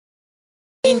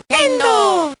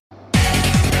Nintendo!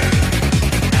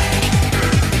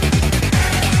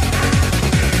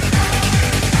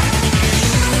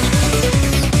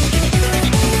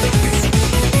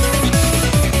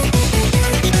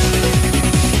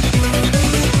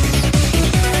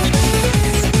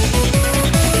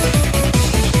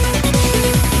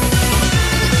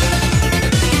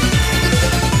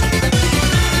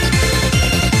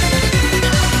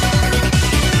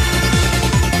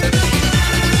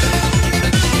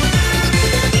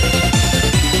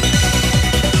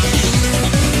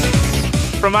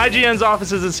 From IGN's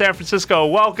offices in San Francisco,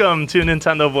 welcome to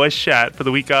Nintendo Voice Chat for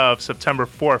the week of September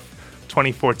 4th,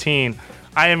 2014.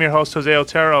 I am your host, Jose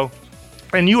Otero,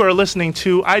 and you are listening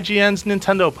to IGN's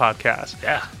Nintendo podcast.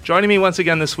 Yeah. Joining me once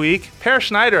again this week, Per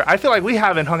Schneider. I feel like we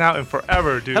haven't hung out in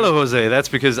forever, dude. Hello, Jose. That's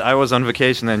because I was on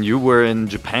vacation and you were in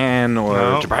Japan or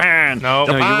No. Japan. No.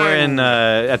 You were in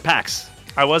at PAX.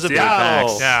 I was at Seattle.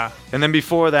 PAX. Yeah. And then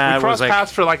before that We crossed was like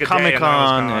paths for like a day and then I was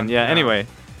Comic-Con gone. and anyway.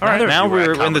 All right. Now you were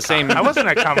at we're in the same. I wasn't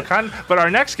at Comic-Con, but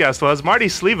our next guest was Marty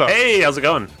Slivo. Hey, how's it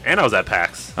going? And I was at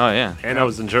PAX. Oh yeah. And I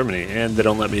was in Germany, and they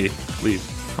don't let me leave.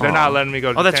 They're not letting me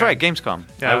go to Oh, that's Japan. right. Gamescom.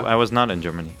 Yeah. I was not in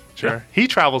Germany. Sure. He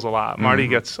travels a lot. Marty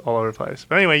gets all over the place.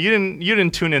 But anyway, you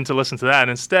didn't tune in to listen to that.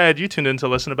 Instead, you tuned in to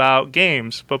listen about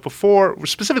games. But before,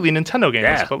 specifically Nintendo games.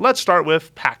 Yeah. But let's start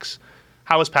with PAX.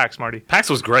 How was PAX, Marty? PAX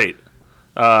was great.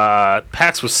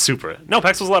 PAX was super. No,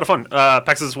 PAX was a lot of fun.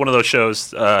 PAX is one of those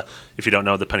shows, if you don't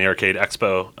know, the Penny Arcade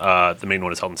Expo, the main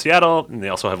one is held in Seattle, and they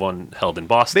also have one held in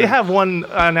Boston. They have one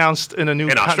announced in a new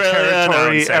In Australia, now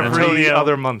territory in San every Antonio.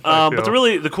 other month. I But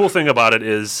feel. the cool thing about it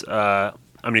is, I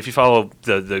mean, if you follow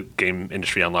the game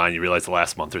industry online, you realize the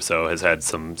last month or so has had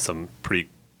some pretty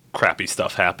crappy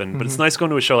stuff happen. But it's nice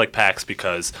going to a show like PAX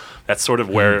because that's sort of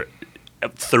where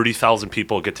 30,000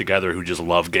 people get together who just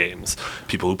love games.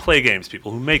 People who play games,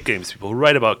 people who make games, people who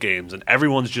write about games, and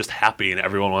everyone's just happy and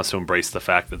everyone wants to embrace the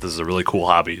fact that this is a really cool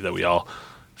hobby that we all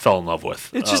fell in love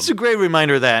with. It's just a great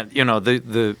reminder that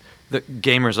the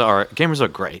gamers are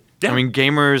great. Yeah. I mean,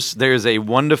 gamers. There's a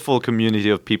wonderful community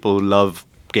of people who love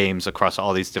games across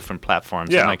all these different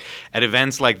platforms. Yeah. And like at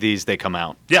events like these, they come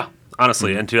out. Yeah,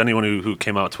 honestly. And to anyone who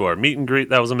came out to our meet and greet,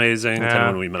 that was amazing. Yeah. To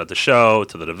anyone we met at the show,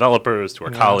 to the developers, to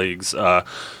our colleagues.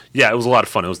 It was a lot of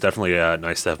fun. It was definitely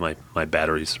nice to have my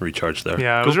batteries recharged there.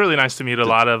 Yeah, it was really nice to meet a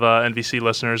lot of NBC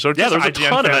listeners. Or Yeah, just there was a IGN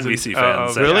ton of fans NBC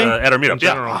fans really? at our meetup. In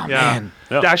general, Oh, yeah. man.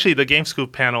 Yeah. Actually, the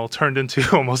GameScoop panel turned into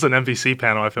almost an NBC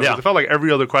panel. I feel Yeah. It felt like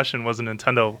every other question was a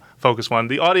Nintendo-focused one.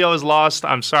 The audio is lost.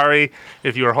 I'm sorry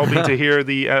if you were hoping to hear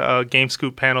the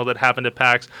GameScoop panel that happened at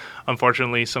PAX.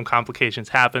 Unfortunately, some complications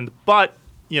happened, but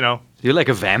You're like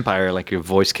a vampire. Like your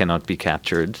voice cannot be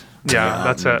captured. yeah,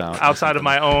 that's No it. doubt. Outside of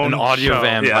my own An audio show.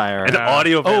 vampire. An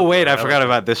audio. Oh wait, I vampire. forgot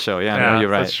about this show. Yeah, Yeah, no, you're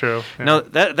right. that's true. Yeah. No,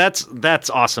 that's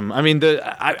awesome. I mean,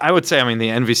 I would say, I mean, the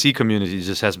NVC community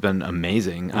just has been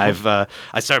amazing. Mm-hmm.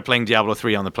 I started playing Diablo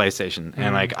 3 on the PlayStation,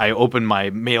 and like I opened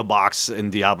my mailbox in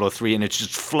Diablo 3, and it's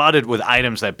just flooded with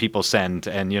items that people send,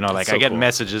 and like so I get cool.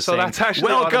 messages So saying, that's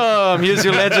actually "Welcome, here's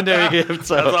your legendary gift."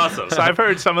 So, That's awesome. So I've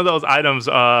heard some of those items.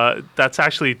 That's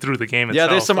actually through the game yeah,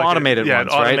 itself. there's some Like automated ones,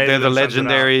 right? automated They're the and sends it out.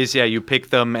 legendaries. Yeah, you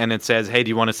pick them, and it says, "Hey, do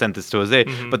you want to send this to Jose?"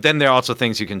 But then there are also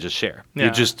things you can just share. Yeah.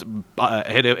 You just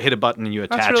hit a button and you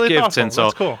attach really gifts, thoughtful. and so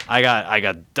That's cool. I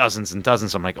got dozens and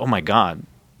dozens. I'm like, oh my god,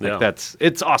 like Yeah.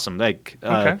 it's awesome. Like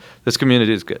Okay. this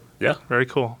community is good. Yeah. Very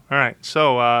cool. All right.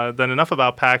 So then enough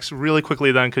about PAX. Really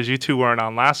quickly then, because you two weren't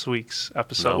on last week's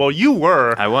episode. No. Well, you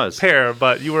were. I was. Pair,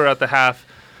 but you were at the half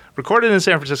recorded in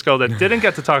San Francisco that didn't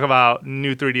get to talk about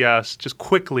new 3DS just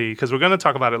quickly, because we're going to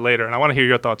talk about it later. And I want to hear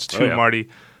your thoughts too, Oh, yeah. Marty.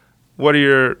 What are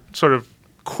your sort of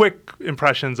quick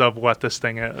impressions of what this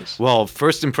thing is? Well,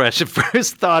 first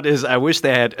thought is I wish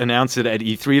they had announced it at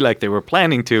E3 like they were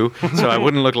planning to, so I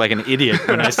wouldn't look like an idiot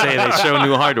when I say they show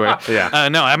new hardware. Yeah.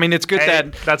 No, I mean it's good Hey,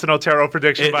 that that's an Otero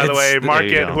prediction, by the way. there Mark you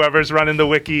it, go. whoever's running the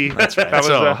wiki. That's right. That was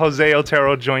So- a Jose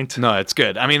Otero joint. No, it's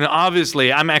good. I mean,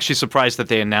 obviously, I'm actually surprised that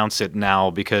they announce it now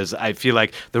because I feel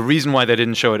like the reason why they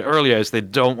didn't show it earlier is they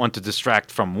don't want to distract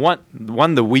from one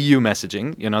the Wii U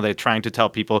messaging. They're trying to tell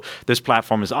people this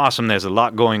platform is awesome. There's a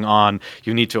lot going on.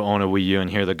 You need to own a Wii U and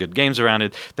hear the good games around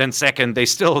it. Then second, they're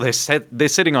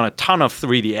sitting on a ton of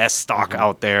 3DS stock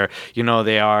out there.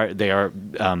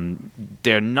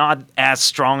 They're not as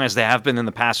strong as they have been in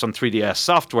the past on 3DS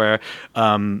software.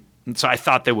 So I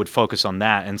thought they would focus on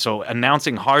that. And so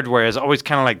announcing hardware is always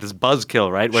kind of like this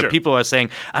buzzkill, right? Where Sure. people are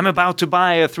saying, I'm about to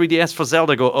buy a 3DS for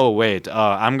Zelda. Go, oh, wait,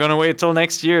 I'm going to wait till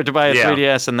next year to buy a Yeah.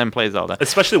 3DS and then play Zelda.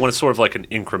 Especially when it's sort of like an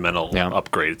incremental Yeah.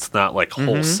 upgrade. It's not like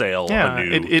wholesale Yeah,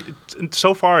 a new.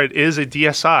 so far it is a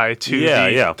DSi to Yeah,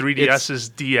 the yeah. 3DS's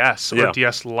DS or Yeah.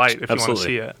 DS Lite if you want to Absolutely.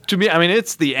 see it. To me, I mean,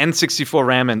 it's the N64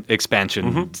 RAM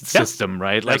expansion system,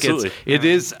 right? Like Absolutely. it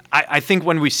is. I think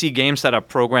when we see games that are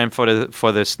programmed for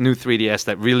this new 3DS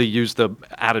that really use the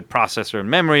added processor and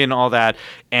memory and all that,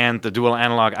 and the dual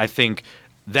analog, I think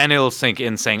then it'll sink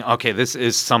in saying, okay, this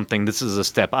is something, this is a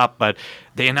step up. But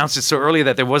they announced it so early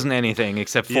that there wasn't anything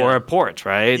except for Yeah. a port,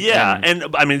 right? Yeah, and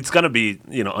I mean, it's going to be,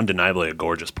 undeniably a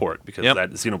gorgeous port because Yep.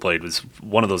 that Xenoblade was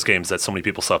one of those games that so many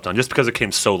people slept on just because it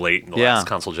came so late in the Yeah. last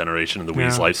console generation and the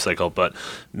Wii's Yeah. life cycle. But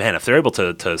man, if they're able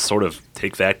to sort of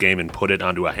take that game and put it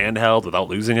onto a handheld without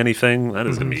losing anything, that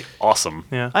is going to be awesome.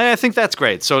 Yeah. I think that's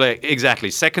great. So exactly,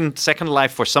 second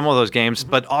life for some of those games,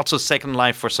 but also second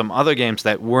life for some other games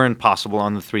that weren't possible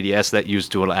on the 3DS that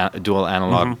used dual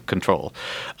analog control.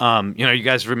 You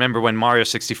guys remember when Mario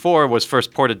 64 was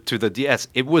first ported to the DS?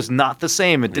 It was not the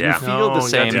same. It didn't Yeah. feel No, the you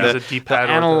same. had to use The, a D-pad the or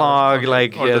the- analog,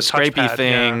 or the scrapey touchpad,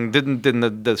 thing yeah. didn't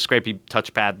the scrapey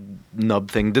touchpad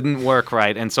nub thing didn't work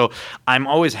right. And so I'm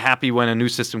always happy when a new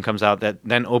system comes out that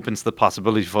then opens the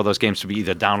possibility for those games to be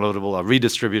either downloadable or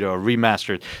redistributed or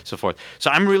remastered, so forth. So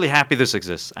I'm really happy this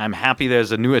exists. I'm happy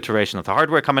there's a new iteration of the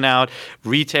hardware coming out.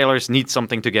 Retailers need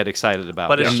something to get excited about.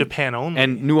 But it's And- Japan only.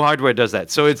 and new hardware does that.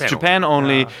 So it's Japan Japan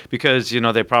only Yeah. because,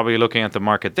 they're probably looking at the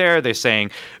market there. They're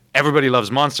saying, everybody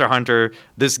loves Monster Hunter.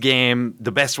 This game,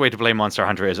 the best way to play Monster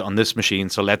Hunter is on this machine.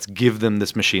 So let's give them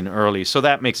this machine early. So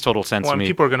that makes total sense Well, to and me.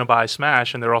 people are going to buy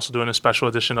Smash, and they're also doing a special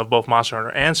edition of both Monster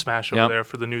Hunter and Smash over Yep. there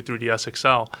for the new 3DS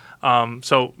XL.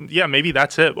 So yeah, maybe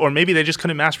that's it, or maybe they just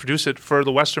couldn't mass produce it for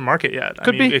the Western market yet.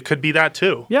 Could be. It could be that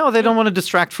too. Yeah, well, they don't want to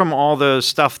distract from all the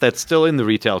stuff that's still in the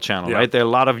retail channel, Yeah. right? There are a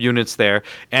lot of units there.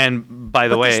 And by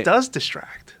the But way, this does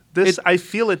distract. This It- I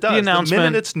feel it does. The announcement-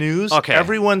 minute it's news, Okay.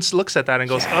 everyone looks at that and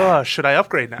goes, "Oh, should I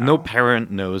upgrade now?" no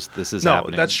parent knows this is No,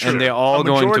 happening. that's true. And they're all a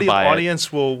going to majority buy of it.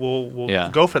 audience will Yeah.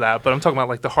 go for that. But I'm talking about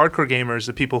like the hardcore gamers,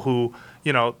 the people who,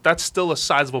 that's still a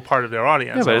sizable part of their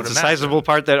audience. Yeah, I but would it's a imagine. sizable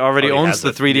part that already Already owns has the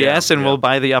it. 3DS Yeah, and yeah. will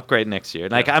buy the upgrade next year.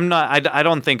 Like Yeah. I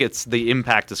don't think it's the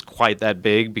impact is quite that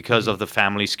big because of the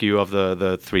family SKU of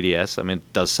the 3DS. I mean,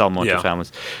 it does sell more Yeah. to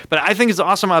families. But I think it's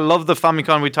awesome. I love the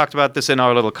Famicom. We talked about this in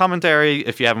our little commentary.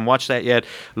 If you haven't watched that yet,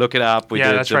 look it up. We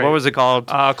Yeah, did. that's right. What was it called?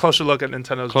 Closer look at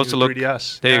Nintendo's Closer new look.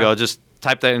 3DS. There you Yeah. go. Just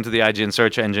type that into the IGN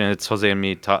search engine. It's Jose and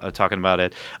me talking about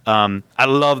it. I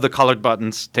love the colored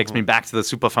buttons. Takes me back to the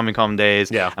Super Famicom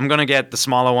days. Yeah. I'm gonna get the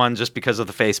smaller one just because of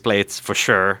the faceplates for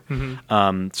sure.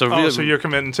 Oh, so you're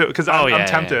committing to? Because I'm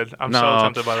tempted. I'm so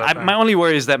tempted by that. My only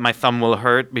worry is that my thumb will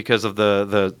hurt because of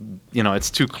the it's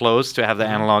too close to have the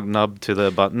analog nub to the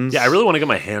buttons. Yeah, I really want to get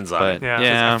my hands on But, it. Yeah. 'Cause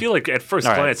yeah. I feel like at first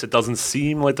All right. glance it doesn't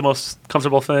seem like the most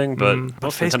comfortable thing, but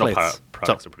most Nintendo faceplates.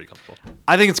 products are pretty comfortable.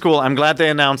 I think it's cool. I'm glad they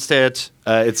announced it.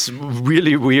 It's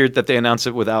really weird that they announced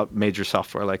it without major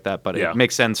software like that, but Yeah. it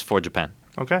makes sense for Japan.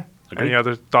 Okay. Agreed. Any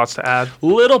other thoughts to add?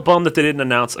 Little bummed that they didn't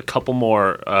announce a couple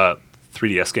more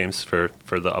 3DS games for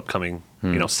the upcoming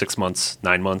 6 months,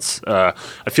 9 months. I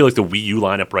feel like the Wii U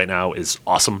lineup right now is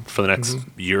awesome for the next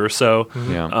year or so.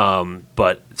 Yeah.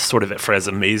 But sort of for as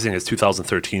amazing as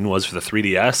 2013 was for the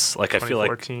 3DS, like I feel like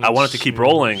 2014 I want it to keep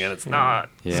rolling, and it's not.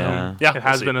 Yeah. So, yeah, It has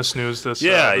we'll see. been a snooze this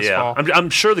this fall. I'm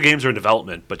sure the games are in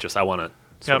development, but just I want to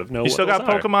sort Yep. of know. You still what got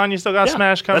those are. Pokemon, you still got Yeah.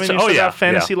 Smash coming, That's- you still yeah, got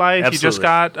Fantasy yeah, Life, you just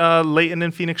absolutely. got Layton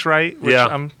and Phoenix Wright, which Yeah.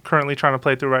 I'm currently trying to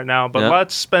play through right now. But Yeah.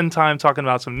 let's spend time talking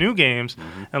about some new games,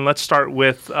 and let's start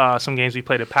with some games we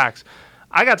played at PAX.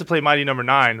 I got to play Mighty Number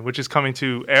 9, which is coming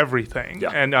to everything.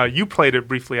 Yeah. And you played it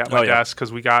briefly at my Oh, yeah. desk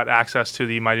because we got access to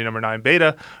the Mighty Number 9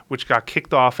 beta, which got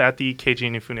kicked off at the Keiji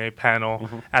Inafune panel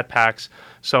at PAX.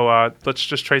 So let's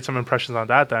just trade some impressions on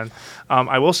that then.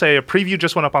 I will say a preview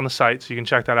just went up on the site, so you can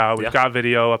check that out. We've Yeah. got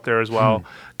video up there as well.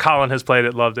 Colin has played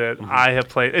it, loved it. I have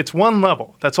played. It's one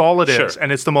level. That's all it is, Sure.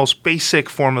 and it's the most basic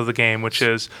form of the game, which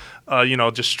is,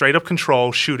 just straight up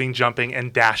control, shooting, jumping,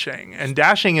 and dashing. And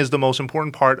dashing is the most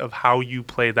important part of how you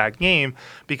play that game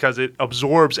because it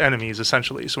absorbs enemies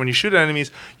essentially. So when you shoot at enemies,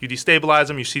 you destabilize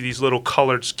them. You see these little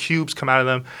colored cubes come out of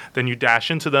them. Then you dash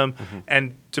into them,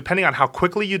 and depending on how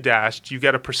quickly you dashed, you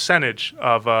get a percentage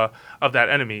of that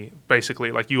enemy.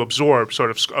 Basically, like you absorb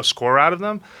sort of a score out of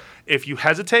them. If you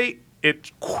hesitate,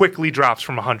 it quickly drops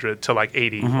from 100 to like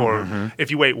 80. Or if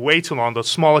you wait way too long, the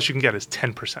smallest you can get is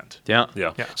 10%. Yeah.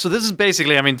 Yeah. So this is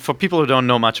basically, I mean, for people who don't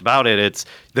know much about it, it's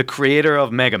the creator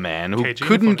of Mega Man who Keiji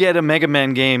couldn't Inafune. get a Mega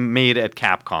Man game made at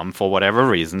Capcom for whatever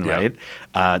reason, Yeah.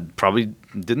 right? Probably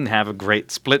didn't have a great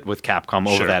split with Capcom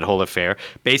over Sure. that whole affair.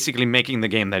 Basically making the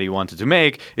game that he wanted to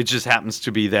make. It just happens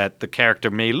to be that the character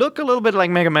may look a little bit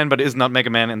like Mega Man, but is not Mega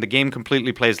Man, and the game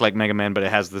completely plays like Mega Man, but it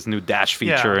has this new dash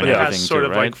feature and but it everything has sort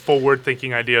too, of right? like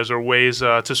forward-thinking ideas or ways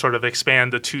to sort of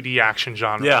expand the 2D action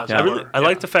genre. Yeah, as it were. I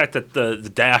like the fact that the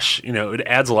dash, it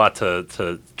adds a lot to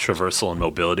traversal and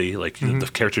mobility. Like the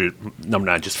character number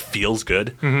 9 just feels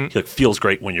good. He like, feels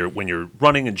great when you're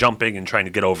running and jumping and trying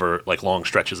to get over like long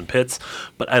stretches and pits.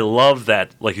 But I love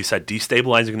that, like you said,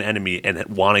 destabilizing an enemy and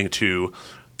wanting to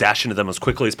dash into them as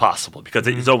quickly as possible, because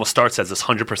it almost starts as this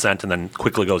 100% and then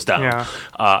quickly goes down. Yeah.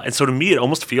 And so to me, it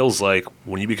almost feels like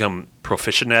when you become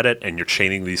proficient at it and you're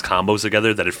chaining these combos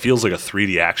together, that it feels like a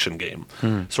 3D action game.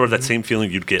 Sort of that same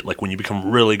feeling you'd get like when you become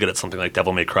really good at something like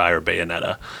Devil May Cry or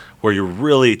Bayonetta, where you're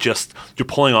really you're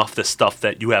pulling off this stuff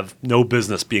that you have no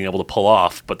business being able to pull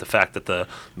off, but the fact that the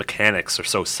mechanics are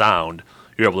so sound,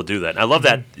 you're able to do that. And I love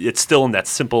that it's still in that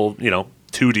simple,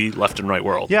 2D left and right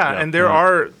world. Yeah, and there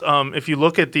are, if you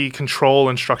look at the control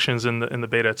instructions in the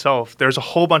beta itself, there's a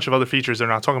whole bunch of other features they're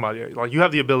not talking about yet. Like you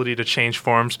have the ability to change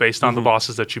forms based on the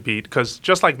bosses that you beat, because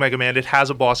just like Mega Man, it has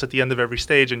a boss at the end of every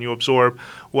stage, and you absorb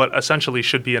what essentially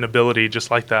should be an ability just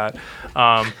like that.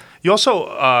 You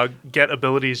also get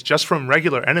abilities just from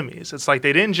regular enemies. It's like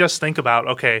they didn't just think about,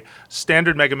 okay,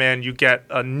 standard Mega Man, you get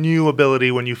a new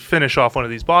ability when you finish off one of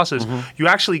these bosses. You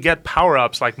actually get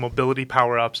power-ups like mobility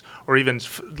power-ups or even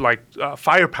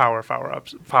firepower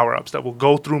power-ups that will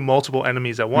go through multiple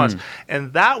enemies at once.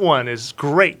 And that one is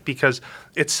great because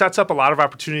it sets up a lot of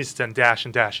opportunities to then dash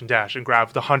and dash and dash and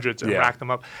grab the hundreds and rack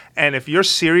them up. And if you're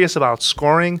serious about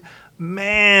scoring,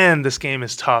 man, this game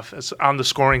is tough on the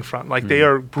scoring front. Like, they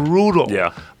are brutal.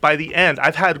 Yeah. By the end,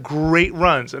 I've had great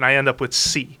runs, and I end up with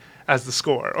C as the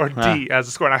score or D as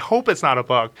the score. And I hope it's not a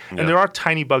bug. Yeah. And there are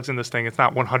tiny bugs in this thing. It's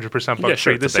not 100% bug-free. Yeah,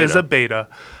 sure, it's a This is beta. a beta.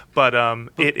 But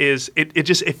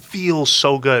it feels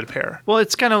so good, Pear. Well,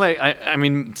 it's kind of like, I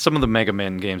mean, some of the Mega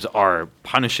Man games are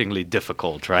punishingly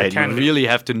difficult, right? You can be. really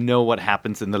have to know what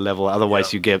happens in the level,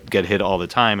 otherwise you get hit all the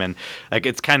time. And like,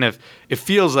 it's kind of, it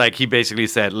feels like he basically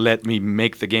said, let me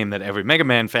make the game that every Mega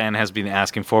Man fan has been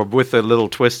asking for with a little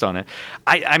twist on it.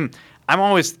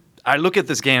 I look at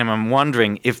this game and I'm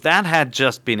wondering if that had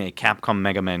just been a Capcom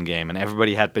Mega Man game and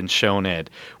everybody had been shown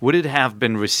it, would it have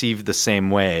been received the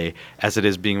same way as it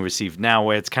is being received now,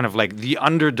 where it's kind of like the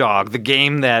underdog, the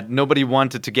game that nobody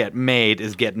wanted to get made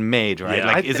is getting made, right? Yeah.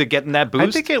 Like, is it getting that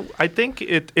boost? I think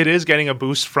it is getting a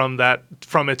boost from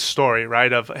its story,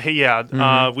 right? Of hey, I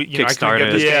couldn't get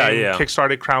Kickstarted. this Yeah, game, yeah.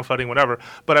 Kickstarted, crowdfunding, whatever.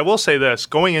 But I will say this: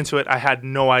 going into it, I had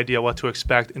no idea what to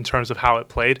expect in terms of how it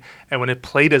played, and when it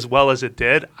played as well as it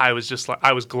did, I was just like,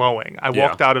 I was glowing. I Yeah.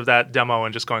 walked out of that demo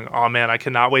and just going, oh man, I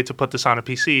cannot wait to put this on a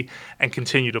PC and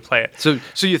continue to play it. So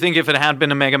you think if it had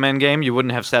been a Mega Man game, you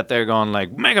wouldn't have sat there going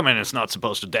like, Mega Man is not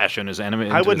supposed to dash in his enemy?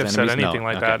 I wouldn't have his said enemies? anything No.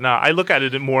 like Okay. that. No, I look at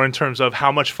it more in terms of how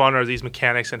much fun are these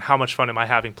mechanics and how much fun am I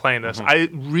having playing this.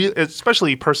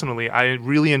 Especially personally, I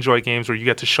really enjoy games where you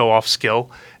get to show off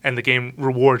skill and the game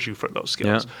rewards you for those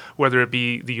skills. Yeah. Whether it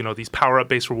be these power-up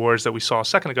based rewards that we saw a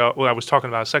second ago, I was talking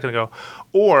about a second ago,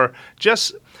 or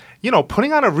just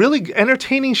putting on a really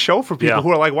entertaining show for people Yeah. who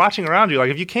are like watching around you.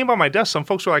 Like if you came by my desk, some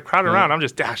folks were like crowding around. I'm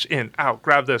just dash in, out,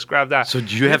 grab this, grab that. So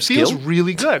do you have it feels skill?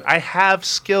 really good. I have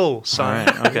skill, son.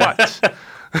 All right, okay. What?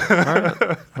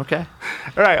 Okay.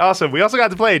 All right, awesome. We also got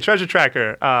to play Treasure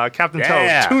Tracker, Captain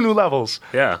Yeah. Toad, 2 new levels.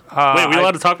 Yeah. Wait, are we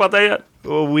allowed to talk about that yet?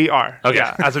 Well, we are. Okay.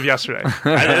 Yeah, as of yesterday.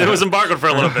 It was embargoed for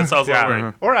a little bit, so I was like, Yeah.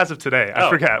 worried. Or as of today. I Oh,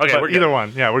 forget. okay, but we're good. either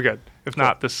one. Yeah, we're good. If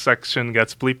not, this section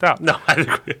gets bleeped out. No, I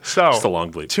agree. So, Just a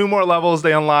long bleep. 2 more levels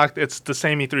they unlocked. It's the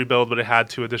same E3 build, but it had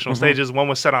 2 additional stages. One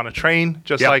was set on a train,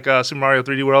 just Yep. like Super Mario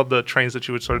 3D World, the trains that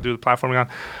you would sort of do the platforming on.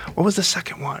 What was the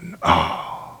second one?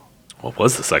 What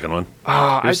was the second one?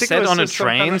 I was think set it was on a just some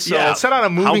kind train, of- so yeah, it's set on a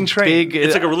moving how train. big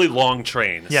It's like a really long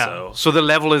train. Yeah. So the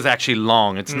level is actually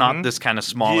long. It's not this kind of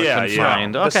small and Yeah, yeah.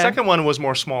 confined. The Okay. second one was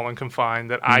more small and confined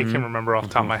that I can remember off the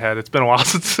top of my head. It's been a while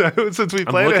since we I'm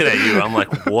played looking it. at you. I'm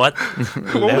like, what?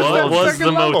 What What was second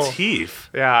the level?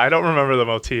 motif? Yeah, I don't remember the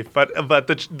motif, but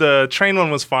the train one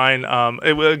was fine.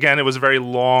 It was a very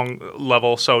long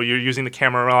level, so you're using the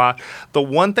camera a lot. The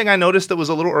one thing I noticed that was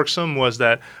a little irksome was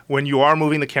that when you are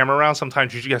moving the camera around,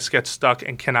 sometimes you just get stuck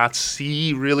and cannot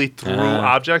see really through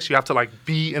objects. You have to like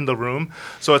be in the room,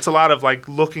 so it's a lot of like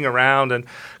looking around. And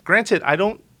granted, I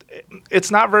don't.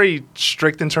 it's not very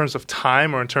strict in terms of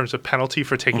time or in terms of penalty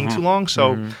for taking too long.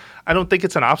 So I don't think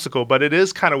it's an obstacle, but it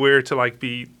is kind of weird to like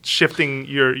be shifting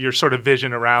your sort of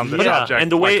vision around this object.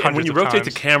 And the way like and when you rotate the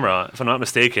times. camera, if I'm not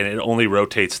mistaken, it only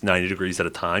rotates 90 degrees at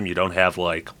a time. You don't have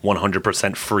like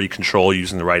 100% free control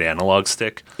using the right analog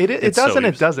stick. It It's does so and it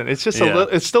used- doesn't. It's just Yeah.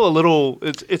 it's still a little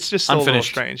it's just still a little Unfinished.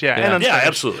 strange. Yeah, Yeah. and Yeah, unfinished.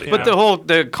 absolutely. But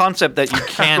the concept that you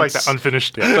can't like that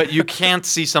unfinished. but you can't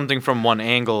see something from one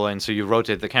angle, and so you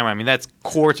rotate the camera. I mean, that's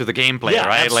core to the gameplay, Yeah,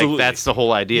 right? absolutely. Like that's the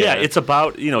whole idea. Yeah, it's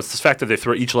about it's the fact that they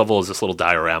throw each level is this little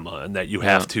diorama, and that you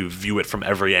have to view it from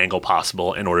every angle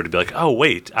possible in order to be like, oh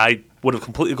wait, I would have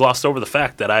completely glossed over the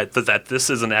fact that that this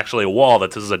isn't actually a wall,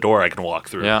 that this is a door I can walk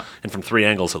through. Yeah. And from 3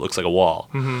 angles, it looks like a wall.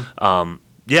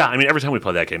 Yeah, I mean, every time we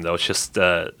play that game, though, it's just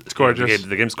it's gorgeous.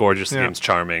 The game's gorgeous. Yeah. The game's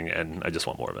charming, and I just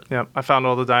want more of it. Yeah, I found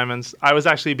all the diamonds. I was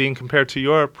actually being compared to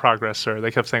your progress, sir. They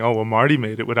kept saying, "Oh, well, Marty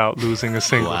made it without losing a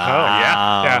single." Wow.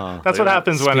 Oh, yeah. That's what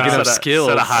happens when Speaking of Set a- skills.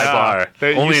 set a high bar.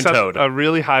 They- Only you in set Toad. a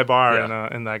really high bar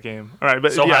Yeah. in that game. All right,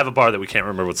 but So yeah, I have a bar that we can't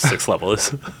remember what the 6th level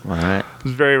is. All right. it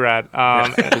was very rad.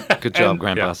 Good job, And-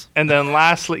 Grandpa's. And then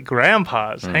lastly,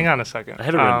 Grandpa's. Hang on a second. I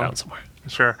have it written down somewhere.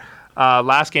 Sure.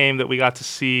 Last game that we got to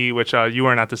see, which you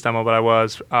weren't at this demo, but I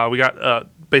was. We got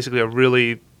basically a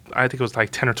really, I think it was like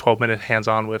 10 or 12 minute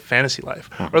hands-on with Fantasy Life,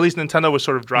 or at least Nintendo was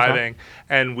sort of driving.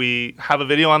 And we have a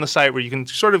video on the site where you can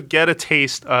sort of get a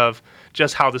taste of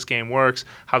just how this game works,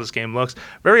 how this game looks.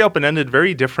 Very open-ended,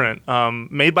 very different.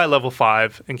 Made by Level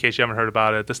 5, in case you haven't heard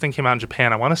about it. This thing came out in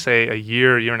Japan, I want to say a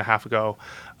year and a half ago.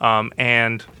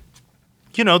 And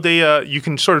they you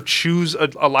can sort of choose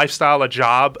a lifestyle, a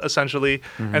job, essentially,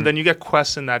 and then you get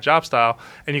quests in that job style,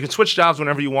 and you can switch jobs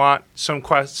whenever you want. Some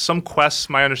quests,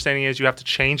 my understanding is you have to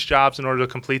change jobs in order to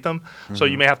complete them. So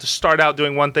you may have to start out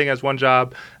doing one thing as one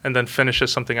job and then finish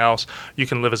as something else. You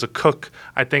can live as a cook.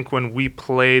 I think when we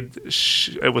played,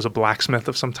 it was a blacksmith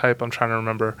of some type. I'm trying to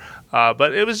remember,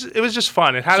 but it was just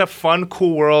fun. It had a fun,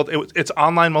 cool world. It's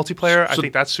online multiplayer. I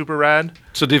think that's super rad.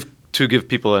 So to give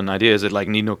people an idea, is it like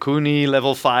Ni no Kuni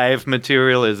level 5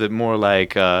 material? Is it more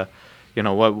like,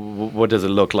 what does it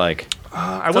look like?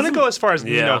 I wouldn't go as far as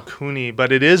Ni no Kuni,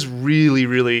 but it is really,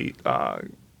 really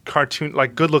cartoon,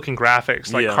 like good-looking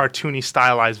graphics, like Yeah. cartoony,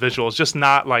 stylized visuals. Just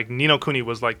not like Ni no Kuni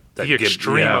was like That the Ghib-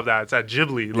 extreme yeah. of that. It's that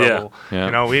Ghibli level.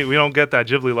 Yeah. We don't get that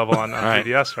Ghibli level on Right.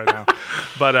 3DS right now.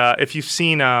 But if you've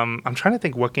seen, I'm trying to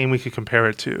think what game we could compare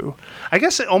it to. I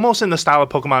guess almost in the style of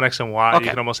Pokemon X and Y, Okay. you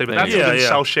can almost say. But There that's you go. even Yeah.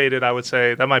 cel-shaded, I would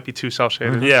say. That might be too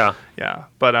cel-shaded. Yeah. Yeah,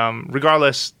 but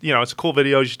regardless, it's a cool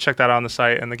video. You should check that out on the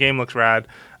site, and the game looks rad.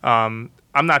 I'm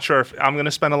not sure if I'm going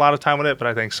to spend a lot of time with it, but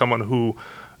I think someone who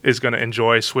is going to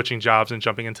enjoy switching jobs and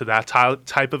jumping into that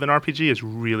type of an RPG is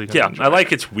really going to Yeah, enjoy I it.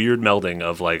 like its weird melding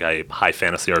of like a high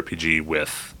fantasy RPG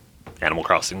with Animal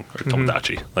Crossing or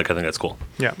Tomodachi. Like, I think that's cool.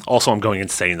 Yeah. Also, I'm going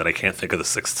insane that I can't think of the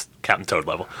 6th Captain Toad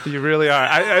level. You really are.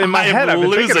 In my I am head, I've been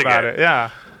thinking losing about it. it. Yeah.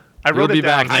 I We'll wrote be it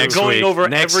down. back I'm next going week. over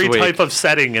Next every week. type of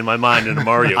setting in my mind in a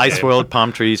Mario Ice game. world,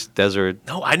 palm trees, desert.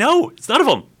 No, I know. It's none of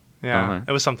them. Yeah, Uh-huh.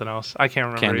 it was something else. I can't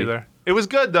remember Candy. either. It was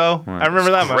good though. I remember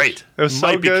that much. Great. It was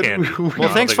Might so be good. candy. Well, No, I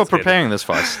thanks think for it's good. preparing this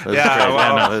for us. That's Yeah, great.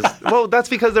 well, no, this- well, that's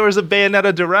because there was a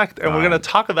Bayonetta direct, and we're going to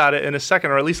talk about it in a second,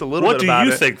 or at least a little What bit do about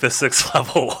you it. think the 6th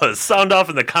level was? Sound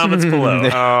off in the comments below.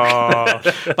 Oh,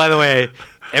 By the way,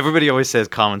 everybody always says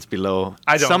comments below.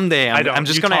 I don't. Someday, I don't. I'm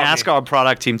just You going to taught ask me. our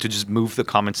product team to just move the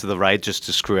comments to the right just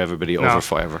to screw everybody No. over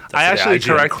forever. I the actually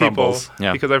IGN correct crumbles. people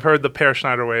Yeah. because I've heard the Per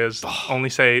Schneider way is only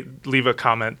say leave a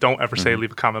comment. Don't ever say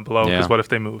leave a comment below because Yeah. what if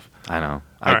they move? I know.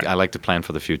 All right. I like to plan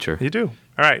for the future. You do.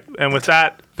 All right. And with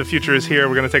that, the future is here.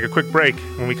 We're going to take a quick break.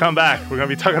 When we come back, we're going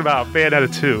to be talking about Bayonetta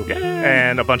 2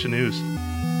 and a bunch of news.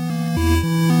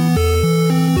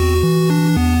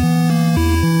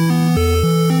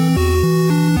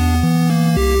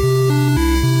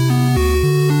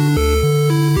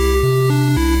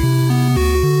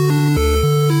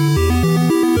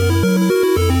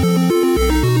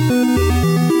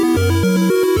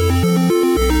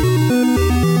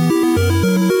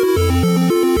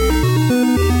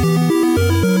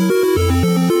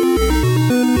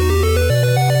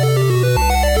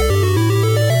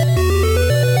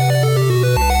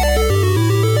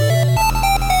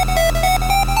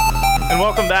 And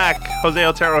welcome back. Jose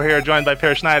Otero here, joined by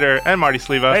Per Schneider and Marty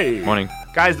Sleva. Hey. Morning.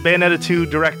 Guys, the Bayonetta 2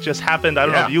 Direct just happened. I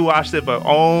don't know Yeah. if you watched it, but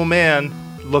oh man,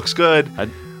 looks good. I-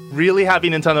 Really happy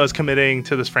Nintendo is committing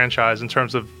to this franchise in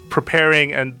terms of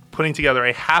preparing and putting together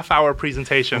a half-hour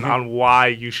presentation on why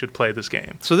you should play this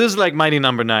game. So this is like Mighty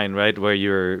Number 9, right? Where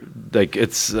you're like,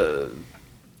 it's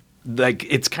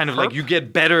like it's kind of like you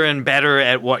get better and better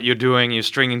at what you're doing. You're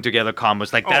stringing together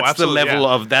combos. Like that's the level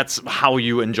of that's how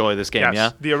you enjoy this game. Yes.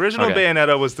 Yeah. The original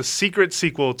Bayonetta was the secret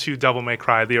sequel to Devil May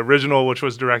Cry. The original, which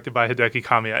was directed by Hideki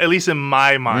Kamiya. At least in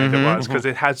my mind, it was because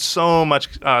it had so much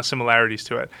similarities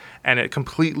to it, and it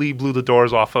completely blew the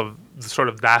doors off of sort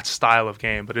of that style of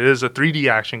game. But it is a 3D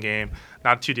action game,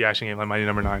 not a 2D action game like Mighty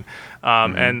Number 9.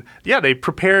 And yeah, they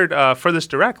prepared for this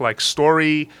direct, like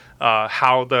story.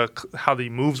 How the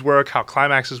moves work, how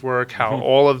climaxes work, how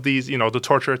all of these, the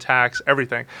torture attacks,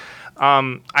 everything.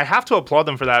 I have to applaud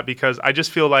them for that because I just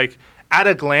feel like at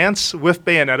a glance with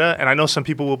Bayonetta, and I know some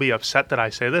people will be upset that I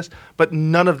say this, but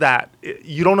none of that,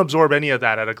 you don't absorb any of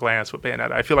that at a glance with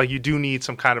Bayonetta. I feel like you do need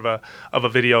some kind of a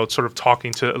video sort of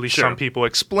talking to at least some people,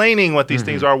 explaining what these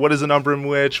things are, what is an Umbrum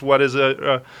Witch, what is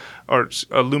a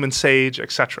Lumen Sage,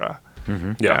 etc.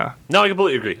 Yeah. No, I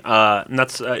completely agree. And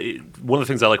that's one of the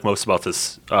things I like most about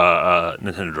this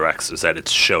Nintendo Directs is that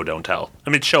it's show, don't tell. I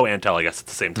mean, show and tell, I guess, at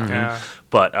the same time. Yeah.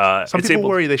 But some people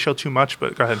worry they show too much,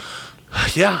 but go ahead.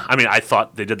 Yeah. I mean, I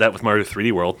thought they did that with Mario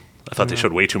 3D World. I thought they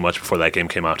showed way too much before that game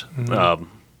came out.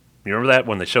 You remember that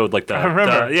when they showed like I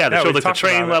remember. They showed like the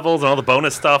train levels and all the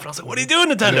bonus stuff, and I was like, "What are you doing,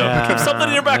 Nintendo? Keep something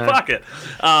in your back pocket."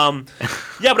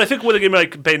 But I think with a game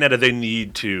like Bayonetta, they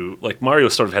need to Mario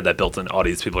sort of had that built-in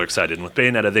audience. People are excited, and with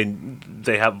Bayonetta,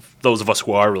 they have those of us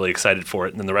who are really excited for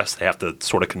it, and then the rest they have to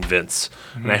sort of convince.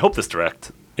 And I hope this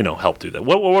Direct help do that.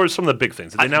 What were some of the big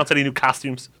things? Did they announce any new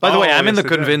costumes? By the way, I'm in the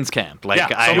convince camp.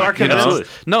 Absolutely.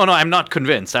 No, I'm not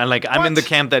convinced. I'm in the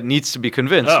camp that needs to be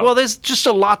convinced. Oh. Well, there's just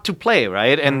a lot to play,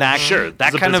 right? And that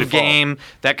kind of game,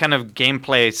 that kind of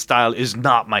gameplay style is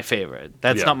not my favorite.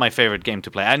 That's not my favorite game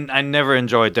to play. I never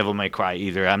enjoyed Devil May Cry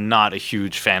either. I'm not a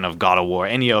huge fan of God of War.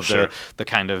 Any of the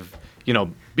kind of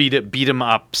beat 'em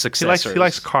up successors. He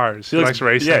likes cars. He likes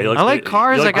racing. Yeah, I like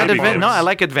cars. I like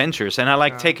games. adventures, and I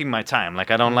like taking my time.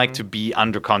 Like I don't like to be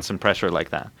under constant pressure like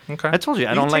that. Okay. I told you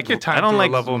I You don't take like your time I don't through a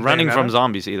like level in running from Bayonetta.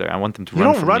 zombies either. I want them to You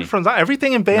run don't from run me. from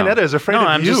everything in Bayonetta is afraid of you.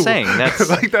 I'm just saying that's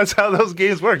like that's how those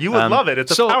games work. You would love it.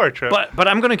 It's a power trip. But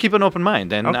I'm going to keep an open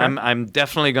mind, and Okay. I'm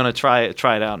definitely going to try it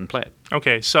out and play it.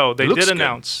 Okay, so they looks did good.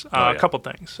 announce a couple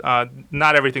things.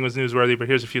 Not everything was newsworthy, but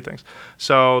here's a few things.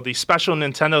 So the special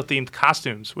Nintendo-themed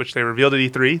costumes, which they revealed at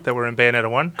E3 that were in Bayonetta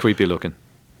 1, Creepy looking.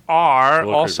 are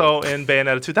Little also in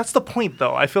Bayonetta 2. That's the point,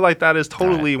 though. I feel like that is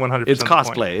totally 100% It's the point.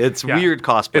 cosplay. It's Yeah. weird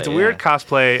cosplay. It's weird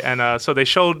cosplay, and so they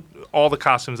showed all the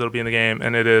costumes that'll be in the game,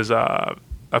 and it is a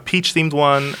Peach-themed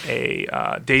one, a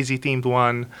Daisy-themed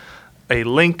one, a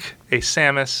Link, a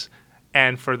Samus,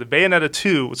 and for the Bayonetta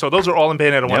 2, so those are all in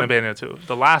Bayonetta 1 and Bayonetta 2.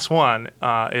 The last one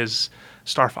is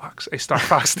Star Fox, a Star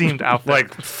Fox-themed outfit.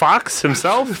 Like Fox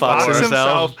himself? Fox Or-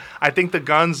 himself. I think the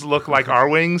guns look like our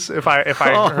wings, if I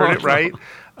heard it right.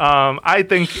 I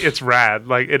think it's rad.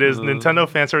 Like it is Nintendo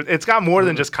fan service. It's got more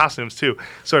than just costumes too.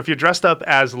 So if you're dressed up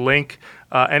as Link,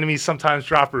 enemies sometimes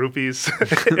drop rupees,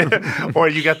 or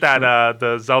you get that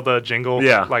the Zelda jingle.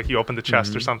 Yeah. Like you open the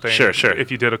chest or something. Sure. If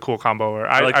you did a cool combo, or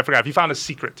I forgot if you found a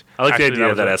secret. I like the Actually, idea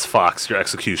was that it. as Fox, your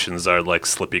executions are like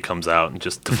Slippy comes out and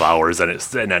just devours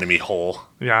an enemy whole.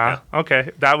 Yeah. Okay.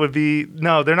 That would be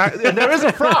no. They're not. There is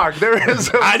a frog. There is.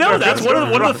 I know that's one of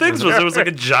the things was there was like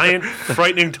a giant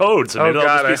frightening toad. So Oh maybe God,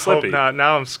 that'll I just be hope Slippy. not.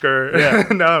 Now I'm scared. Yeah.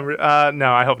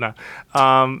 No, I hope not.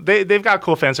 They've got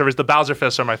cool fan service. The Bowser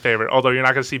fists are my favorite. Although you're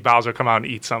not going to see Bowser come out and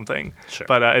eat something. Sure.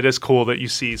 But it is cool that you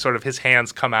see sort of his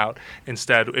hands come out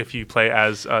instead if you play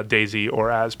as Daisy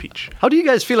or as Peach. How do you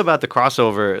guys feel about the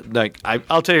crossover? Like,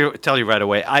 I'll tell you right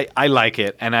away. I like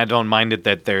it, and I don't mind it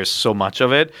that there's so much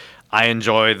of it. I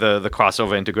enjoy the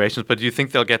crossover integrations, but do you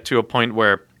think they'll get to a point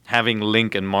where having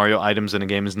Link and Mario items in a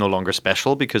game is no longer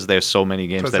special because there's so many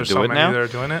games that there's do so it many now? that are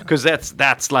doing it? Because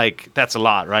that's a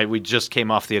lot, right? We just came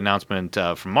off the announcement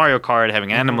from Mario Kart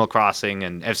having Animal Crossing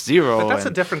and F-Zero. But that's a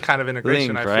different kind of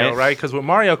integration, Link, I feel, right? right? Because with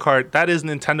Mario Kart, that is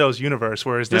Nintendo's universe,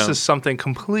 whereas this Yeah. is something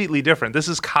completely different. This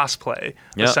is cosplay,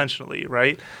 Yeah. essentially,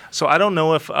 right? So I don't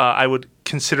know if I would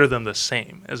consider them the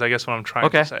same, is I guess what I'm trying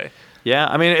to say. Yeah,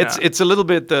 I mean Yeah. it's a little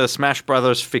bit the Smash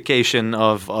Brothers-fication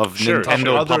of Sure. Nintendo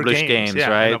Of other published games, yeah,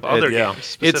 right? and of other Yeah.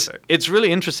 games It's specific.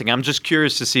 really interesting. I'm just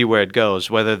curious to see where it goes.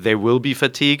 Whether there will be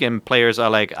fatigue and players are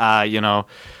like,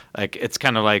 like it's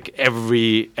kind of like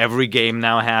every game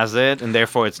now has it, and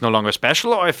therefore it's no longer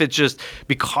special, or if it's just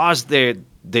because they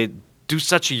do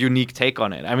such a unique take on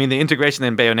it. I mean, the integration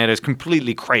in Bayonetta is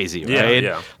completely crazy, Yeah, right?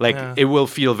 yeah. Like Yeah. it will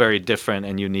feel very different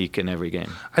and unique in every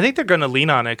game. I think they're going to lean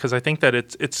on it because I think that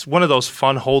it's one of those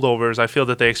fun holdovers I feel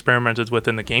that they experimented with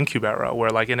in the GameCube era,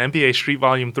 where like in NBA Street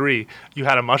Volume 3, you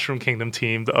had a Mushroom Kingdom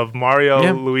team of Mario,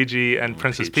 Yeah. Luigi, and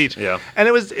Princess Peach. yeah. And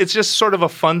it's just sort of a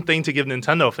fun thing to give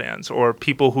Nintendo fans or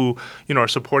people who, are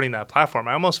supporting that platform.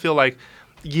 I almost feel like,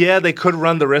 yeah, they could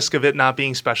run the risk of it not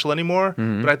being special anymore,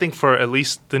 but I think for at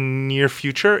least the near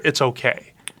future, it's okay.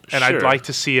 And I'd Sure. like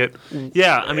to see it,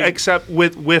 Yeah, I mean, except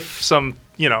with some,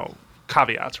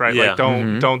 caveats, right? Yeah.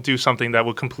 Like don't do something that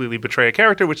would completely betray a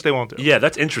character, which they won't do. yeah,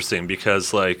 that's interesting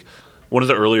because like one of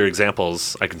the earlier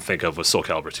examples I can think of was Soul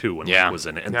Calibur 2 when Yeah. Link was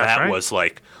in it, and That's that right. was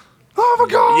like. Oh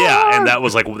my god! Yeah, and that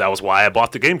was why I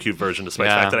bought the GameCube version, despite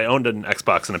the Yeah. fact that I owned an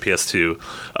Xbox and a PS2.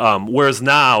 Whereas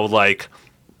now, like,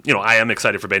 I am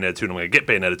excited for Bayonetta 2 and I'm going to get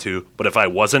Bayonetta 2, but if I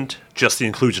wasn't, just the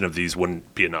inclusion of these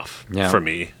wouldn't be enough Yeah. for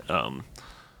me.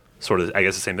 Sort of, I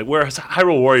guess, the same thing. Whereas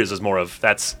Hyrule Warriors is more of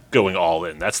that's going all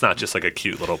in. That's not just like a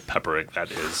cute little peppering.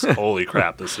 That is, holy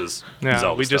crap, this is Yeah,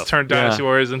 Zelda we just stuff. turned Dynasty Yeah.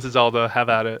 Warriors into Zelda. Have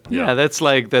at it. Yeah, that's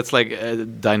like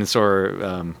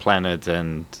Dinosaur Planet,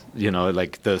 and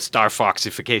like the Star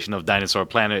Foxification of Dinosaur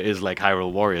Planet is like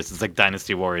Hyrule Warriors. It's like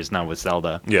Dynasty Warriors now with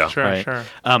Zelda. Yeah. Sure, Right? sure.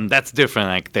 That's different.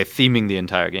 Like they're theming the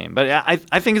entire game, but yeah,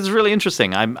 I think it's really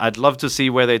interesting. I'd love to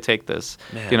see where they take this.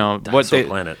 Man, what Dinosaur they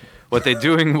Planet. what they're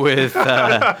doing with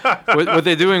what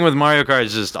they're doing with Mario Kart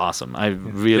is just awesome. I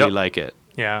really Yep. like it.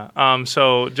 Yeah.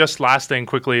 So just last thing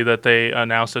quickly that they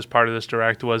announced as part of this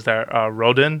direct was that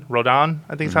Rodin,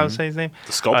 I think is how to say his name.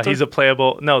 The sculptor? He's a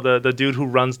playable. No, the dude who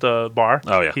runs the bar.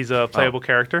 Oh, yeah. He's a playable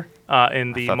character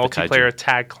in the thought the multiplayer kaiju.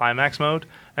 tag climax mode,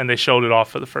 and they showed it off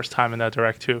for the first time in that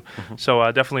direct too. So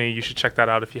definitely you should check that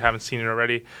out if you haven't seen it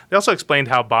already. They also explained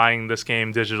how buying this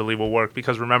game digitally will work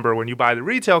because remember when you buy the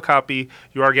retail copy,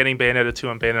 you are getting Bayonetta 2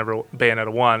 and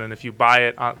Bayonetta 1, and if you buy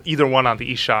it on either one on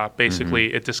the eShop,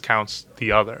 basically it discounts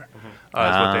the other. Is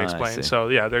what they I explained. see. So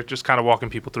yeah, they're just kind of walking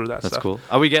people through that That's stuff. cool.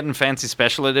 Are we getting fancy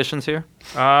special editions here?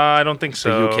 I don't think The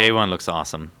so. UK one looks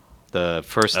awesome. The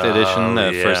first edition,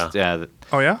 the yeah. first, yeah,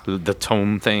 Oh yeah. the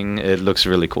tome thing. It looks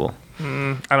really cool.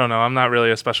 I don't know. I'm not really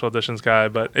a special editions guy,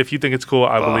 but if you think it's cool,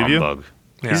 I believe you. Humbug.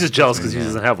 Yeah. He's just jealous because he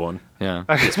doesn't have one. Yeah.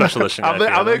 A special edition. guy, if you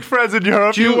I'll have make one. friends in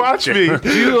Europe. You watch me.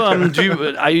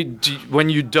 When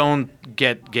you don't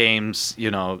get games,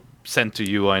 sent to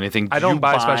you or anything, I don't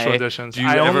buy special editions. do you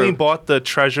I only ever- bought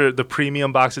the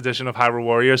premium box edition of Hyrule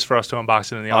Warriors for us to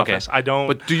unbox it in the Okay. office. I don't.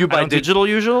 But do you I buy don't do-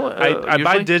 digital I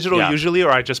buy digital Yeah. usually, or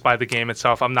I just buy the game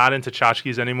itself. I'm not into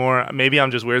tchotchkes anymore. Maybe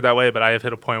I'm just weird that way, but I have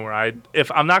hit a point where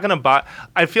if I'm not gonna buy,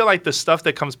 I feel like the stuff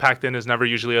that comes packed in is never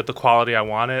usually at the quality I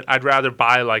want it. I'd rather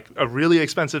buy like a really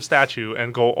expensive statue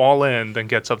and go all in than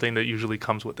get something that usually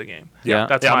comes with the game. Yeah.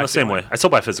 That's Yeah, my I'm the same feeling. way. I still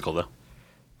buy physical though.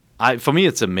 For me,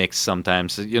 it's a mix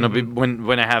sometimes.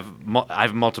 When I have I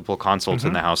have multiple consoles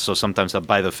in the house, so sometimes I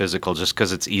buy the physical just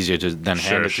because it's easier to then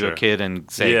hand it to Sure. a kid and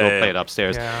say, Yeah, go yeah. play it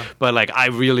upstairs. Yeah. But like, I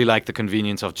really like the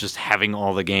convenience of just having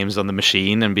all the games on the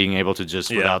machine and being able to just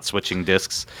Yeah. without switching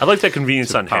discs. I like that convenience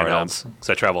To on power it up. handhelds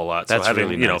because I travel a lot. That's so having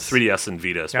really nice. 3DS and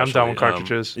Vita. Yeah, I'm Especially, done with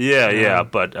cartridges. Yeah,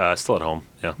 but still at home.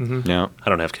 Yeah, Yeah. I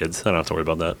don't have kids. I don't have to worry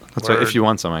about that. So Word. if you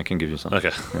want some, I can give you some. Okay,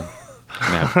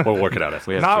 Yeah. we'll work it out.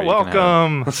 We have Not three, you can have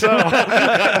welcome. So,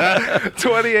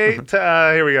 28.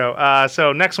 Here we go.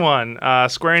 So, next one.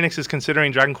 Square Enix is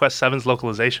considering Dragon Quest VII's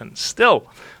localization. Still.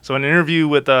 So, in an interview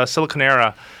with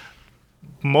Siliconera,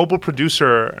 mobile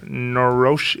producer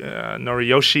Noriyoshi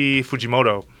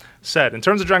Fujimoto said, in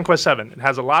terms of Dragon Quest VII, it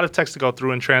has a lot of text to go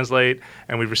through and translate,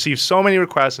 and we've received so many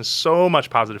requests and so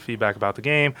much positive feedback about the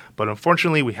game, but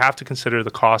unfortunately, we have to consider the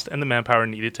cost and the manpower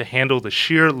needed to handle the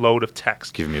sheer load of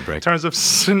text. Give me a break. In terms of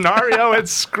scenario and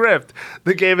script,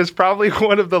 the game is probably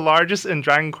one of the largest in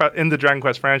the Dragon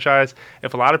Quest franchise.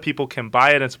 If a lot of people can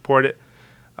buy it and support it,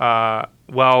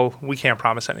 well, we can't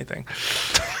promise anything.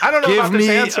 I don't know Give about this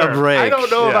me a answer. break. I don't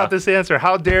know Yeah. about this answer.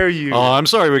 How dare you? Oh, I'm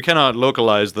sorry, we cannot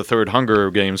localize the third Hunger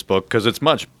Games book because it's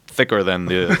much thicker than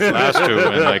the last two,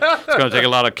 and like it's going to take a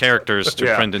lot of characters to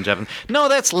Yeah. print in Japanese. No,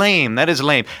 that's lame. That is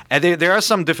lame. And there are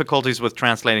some difficulties with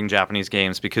translating Japanese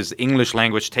games because English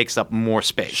language takes up more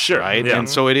space, Sure, right? yeah. And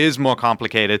so it is more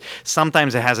complicated.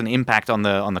 Sometimes it has an impact on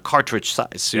the cartridge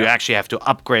size, so you Yeah. actually have to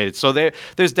upgrade it. So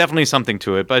there's definitely something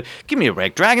to it. But give me a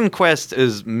break. Dragon Quest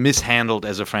is mishandled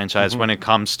as a franchise when it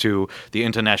comes to the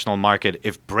international market.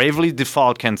 If Bravely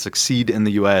Default can succeed in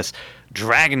the US,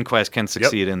 Dragon Quest can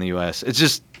succeed in the US.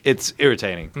 It's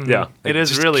irritating. Yeah, It is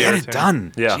Just really get irritating. it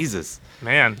done. Yeah. Jesus.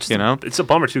 Man. You know? It's a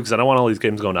bummer too because I don't want all these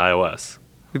games going to iOS.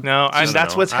 No, and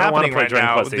that's what's I don't wanna happening play right Dragon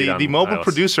now. Quest VIII The on mobile iOS.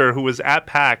 producer who was at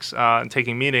PAX and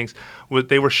taking meetings,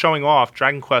 they were showing off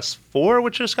Dragon Quest IV,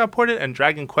 which just got ported, and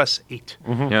Dragon Quest VIII,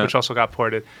 Yeah. which also got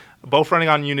ported. Both running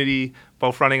on Unity,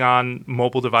 both running on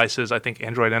mobile devices, I think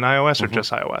Android and iOS, or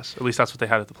just iOS. At least that's what they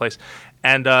had at the place.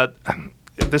 And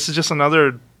this is just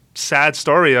another sad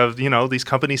story of, these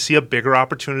companies see a bigger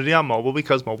opportunity on mobile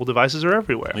because mobile devices are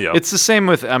everywhere. Yeah. It's the same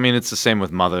with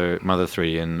Mother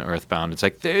 3 and Earthbound. It's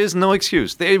like there is no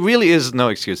excuse. There really is no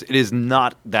excuse. It is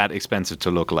not that expensive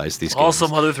to localize these games. Also,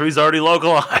 Mother 3's already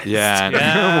localized.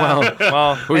 Yeah.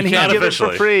 Well, and he can't can give it for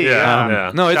officially. free.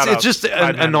 Yeah. No, Shout it's out just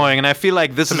Five Man. annoying, and I feel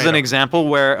like this is Tomato. an example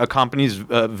where a company's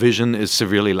vision is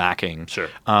severely lacking. Sure.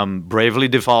 Bravely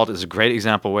Default is a great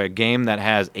example where a game that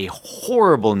has a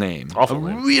horrible name, Awful a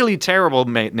name. really terrible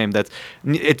name that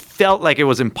it felt like it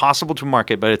was impossible to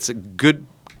market, but it's a good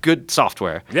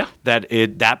software. Yeah.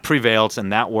 That prevails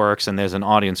and that works, and there's an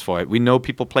audience for it. We know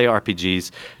people play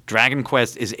RPGs. Dragon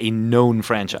Quest is a known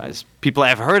franchise. People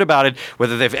have heard about it,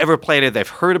 whether they've ever played it, they've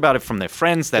heard about it from their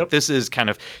friends, that this is kind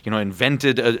of,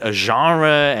 invented a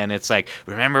genre, and it's like,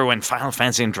 remember when Final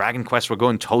Fantasy and Dragon Quest were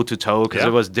going toe-to-toe because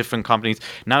it was different companies.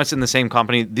 Now it's in the same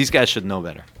company. These guys should know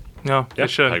better. No, Yeah, they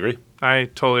should. I agree. I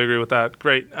totally agree with that.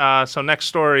 Great. So next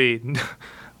story,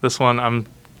 this one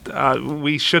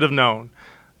we should have known.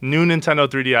 New Nintendo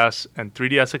 3DS and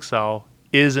 3DS XL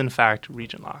is in fact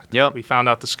region locked. Yep. We found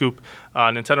out the scoop.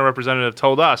 Nintendo representative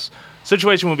told us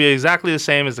situation will be exactly the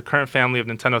same as the current family of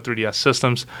Nintendo 3DS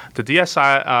systems. The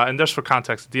DSi, and just for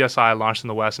context, the DSi launched in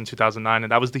the West in 2009,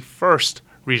 and that was the first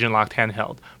region locked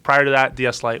handheld. Prior to that,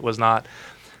 DS Lite was not.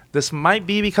 This might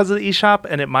be because of the eShop,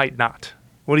 and it might not.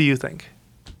 What do you think?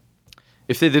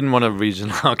 If they didn't want to region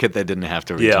lock it, they didn't have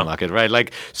to region lock it, right?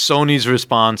 Like Sony's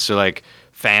response to like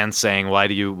fans saying,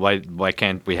 "Why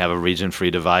can't we have a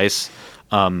region-free device?"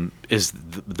 Is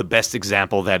the best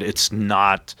example that it's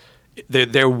not.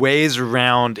 There are ways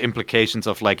around implications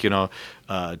of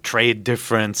trade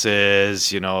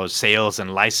differences, sales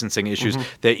and licensing issues.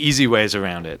 There are easy ways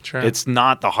around it. Sure. It's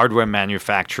not the hardware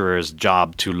manufacturer's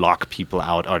job to lock people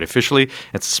out artificially.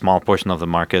 It's a small portion of the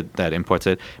market that imports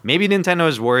it. Maybe Nintendo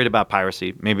is worried about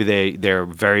piracy. Maybe they're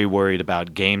very worried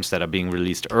about games that are being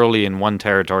released early in one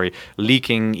territory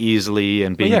leaking easily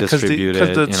and being distributed.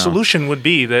 Because the solution would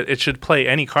be that it should play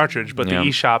any cartridge, but the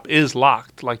eShop is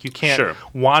locked. Like you can't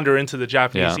wander into the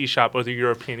Japanese eShop or the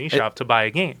European eShop to buy a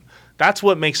game. That's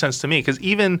what makes sense to me, because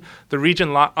even the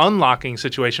region unlocking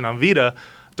situation on Vita,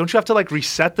 don't you have to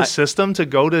reset the system to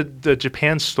go to the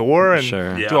Japan store and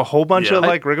do a whole bunch of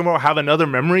rigmarole, have another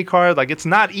memory card? It's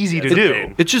not easy to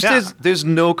do. It just there's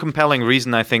no compelling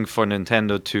reason, I think, for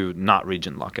Nintendo to not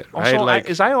region lock it. Right? Also,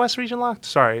 is iOS region locked?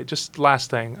 Sorry, just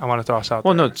last thing I want to toss out.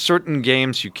 Well, no, certain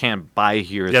games you can't buy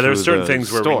here. Yeah, there's through certain the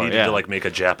things where store, we needed to make a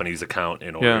Japanese account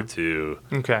in order to.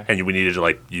 Okay. And we needed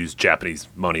to use Japanese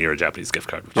money or a Japanese gift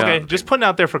card. Okay, just putting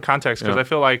out there for context, because I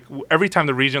feel like every time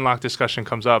the region lock discussion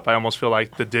comes up, I almost feel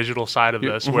like the digital side of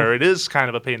this, where it is kind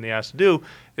of a pain in the ass to do,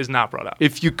 is not brought up.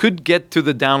 If you could get to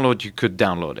the download, you could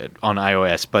download it on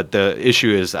iOS. But the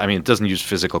issue is, it doesn't use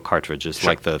physical cartridges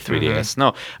like the 3DS.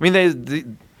 No,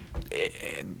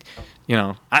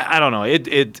 I don't know.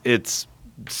 It's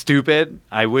stupid.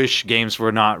 I wish games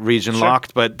were not region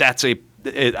locked, but that's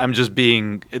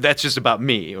just about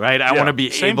me, right? I want to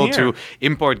be able to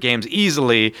import games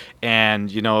easily, and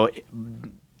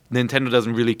Nintendo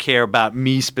doesn't really care about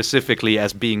me specifically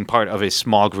as being part of a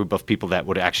small group of people that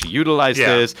would actually utilize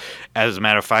this. As a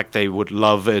matter of fact, they would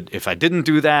love it if I didn't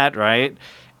do that, right?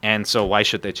 And so why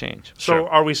should they change? So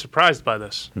are we surprised by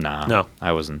this? No.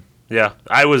 I wasn't. Yeah,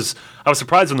 I was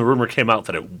surprised when the rumor came out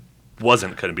that it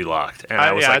wasn't going to be locked, and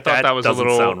I was I thought that was a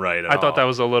little sound right. I thought that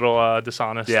was a little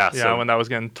dishonest. Yeah, when that was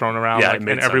getting thrown around, it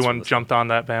made and sense everyone jumped on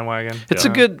that bandwagon. It's a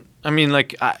good.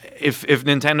 If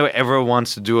Nintendo ever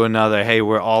wants to do another, hey,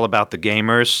 we're all about the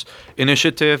gamers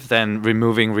initiative, then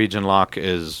removing region lock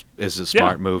is a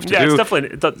smart move to do. Yeah, it's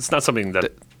definitely. It's not something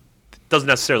that doesn't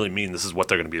necessarily mean this is what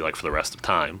they're going to be like for the rest of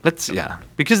time.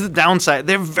 Because the downside,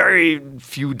 there are very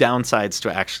few downsides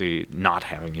to actually not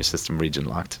having your system region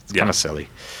locked. It's kind of silly.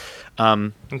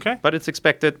 Okay. But it's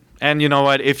expected. And you know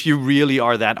what? If you really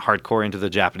are that hardcore into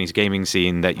the Japanese gaming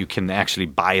scene that you can actually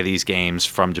buy these games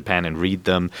from Japan and read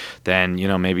them, then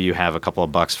maybe you have a couple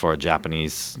of bucks for a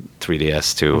Japanese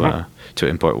 3DS to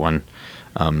import one.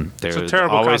 It's a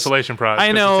terrible consolation prize.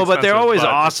 I know, but they're always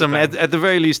awesome. At At the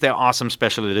very least, they're awesome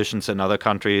special editions in other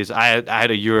countries. I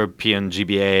had a European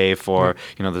GBA for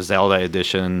the Zelda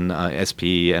edition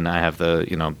SP, and I have the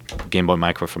Game Boy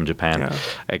Micro from Japan.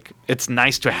 Yeah. It's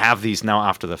nice to have these now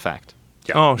after the fact.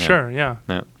 Oh, sure, yeah.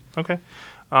 Yeah. Okay.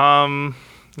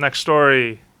 Next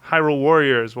story. Hyrule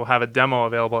Warriors will have a demo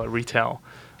available at retail.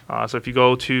 So if you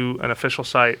go to an official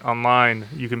site online,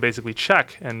 you can basically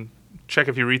check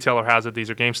if your retailer has it. These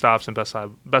are GameStops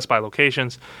and Best Buy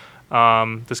locations.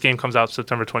 This game comes out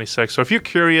September 26th. So if you're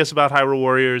curious about Hyrule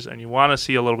Warriors and you want to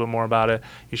see a little bit more about it,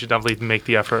 you should definitely make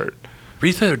the effort.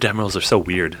 Retailer demos are so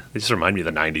weird. They just remind me of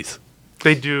the 90s.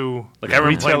 They do. Like I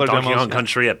remember playing Donkey demos, Kong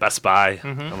Country at Best Buy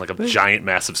on like a giant,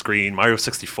 massive screen. Mario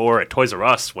 64 at Toys R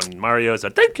Us when Mario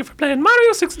said, "Thank you for playing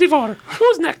Mario 64.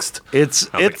 Who's next?" I'm next,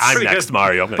 good.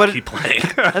 Mario. I'm gonna keep playing.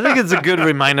 I think it's a good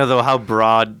reminder, though, how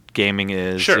broad gaming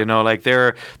is. Sure. You know, like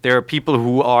there are people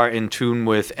who are in tune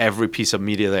with every piece of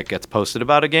media that gets posted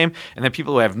about a game, and then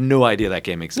people who have no idea that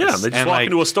game exists. Yeah, they just walk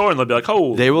into a store and they'll be like,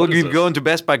 "Oh." They will go into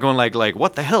Best Buy going like,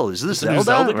 "What the hell is this? a new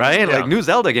Zelda game?" Right? Yeah. Like new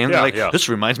Zelda game. Yeah, Like yeah. this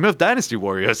reminds me of Dynasty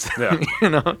Warriors. Yeah. You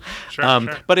know. Sure.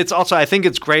 But it's also, I think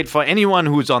it's great for anyone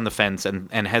who's on the fence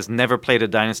and has never played a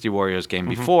Dynasty Warriors game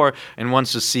before and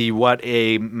wants to see what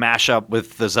a mashup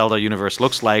with the Zelda universe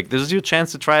looks like. This is your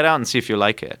chance to try it out and see if you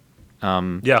like it.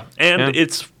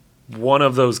 It's one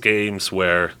of those games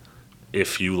where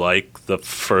if you like the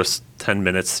first 10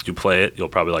 minutes you play it, you'll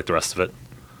probably like the rest of it.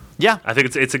 Yeah. I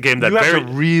think it's a game that You have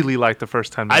to really like the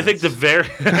first 10 minutes. I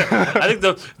think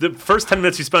the first 10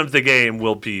 minutes you spend with the game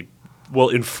will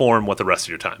inform what the rest of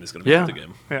your time is going to be with the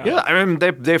game. Yeah, I mean,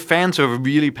 their fans are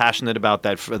really passionate about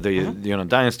that for the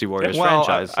Dynasty Warriors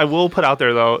franchise. I will put out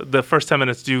there, though, the first 10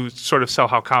 minutes do sort of sell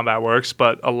how combat works,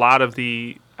 but a lot of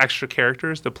the extra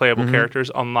characters, the playable characters,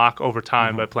 unlock over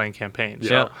time by playing campaigns.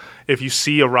 Yeah. So if you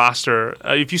see a roster,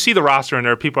 if you see the roster and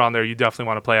there are people on there you definitely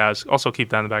want to play as, also keep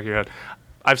that in the back of your head.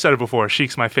 I've said it before,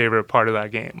 Sheik's my favorite part of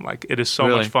that game. Like, it is so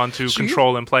Really? much fun to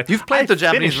control and play. You've played the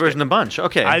Japanese finished version it. a bunch.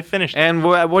 Okay. I finished And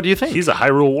what do you think? He's a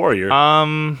Hyrule warrior.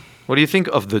 What do you think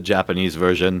of the Japanese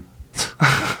version?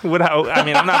 I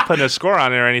mean, I'm not putting a score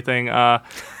on it or anything.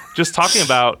 Just talking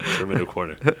about... Terminator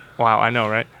Corner. Wow, I know,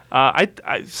 right?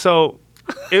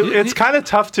 It's kind of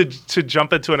tough to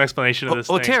jump into an explanation of this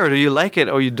thing. Tara, do you like it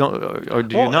or you don't, or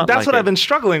do you not that's like what it? I've been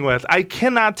struggling with. I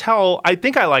cannot tell. I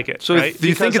think I like it. So right? do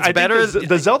you think it's better?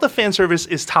 The Zelda fan service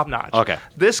is top notch. Okay.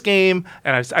 This game,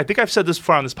 and I think I've said this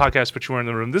before on this podcast, but you were in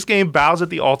the room. This game bows at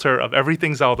the altar of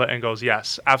everything Zelda and goes,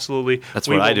 yes, absolutely. That's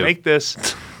we what I will do. make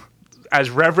this as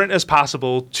reverent as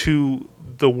possible to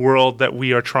the world that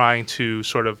we are trying to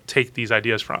sort of take these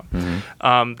ideas from.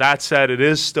 That said, it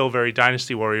is still very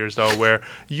Dynasty Warriors, though, where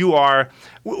you are...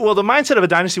 Well, the mindset of a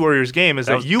Dynasty Warriors game is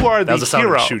that you are the That was a sound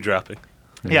hero. of a shoe dropping.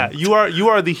 Yeah, you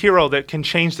are the hero that can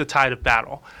change the tide of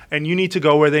battle, and you need to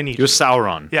go where they need You're you.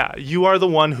 Sauron. Yeah, you are the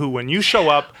one who, when you show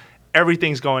up,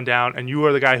 everything's going down, and you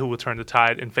are the guy who will turn the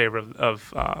tide in favor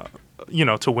of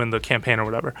to win the campaign or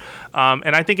whatever.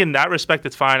 And I think in that respect,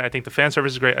 it's fine. I think the fan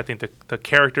service is great. I think the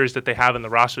characters that they have and the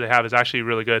roster they have is actually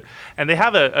really good. And they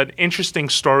have an interesting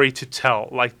story to tell.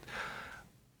 Like,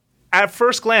 at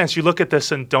first glance, you look at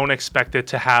this and don't expect it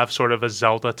to have sort of a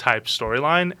Zelda-type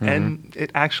storyline, and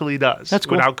it actually does. That's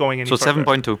cool. Without going any So further.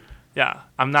 7.2. Yeah,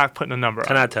 I'm not putting a number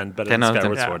 10 on out it. of 10, better 10 than out of 10.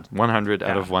 Skyward Yeah. Sword. 100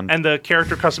 out of 1. And the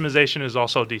character customization is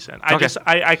also decent. Okay.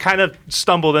 I kind of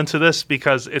stumbled into this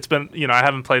because it's been, I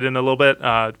haven't played it in a little bit.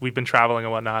 We've been traveling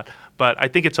and whatnot, but I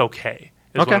think it's okay,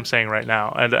 is Okay. what I'm saying right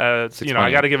now. And, I 6.8.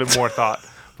 got to give it more thought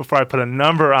before I put a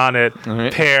number on it.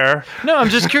 right. Pair. No, I'm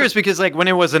just curious because, like, when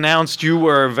it was announced, you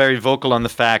were very vocal on the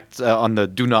fact on the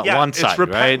do not want side,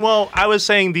 right? Well, I was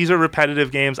saying these are repetitive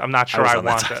games. I'm not sure was I on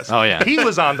that want side. this. Oh, yeah. He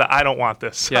was on the I don't want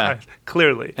this Yeah. side,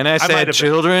 clearly. And I might said, have been.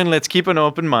 children, let's keep an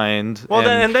open mind. Well,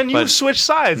 then you but- switched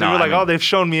sides. No, and you were I like, mean- oh, they've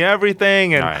shown me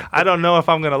everything, and All right. I don't know if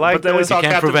I'm going to like But then we this. saw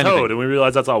can't Captain prove anything. Toad, and we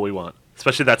realized that's all we want.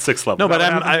 Especially that 6th level. No, but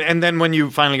that what happened? and then when you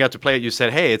finally got to play it, you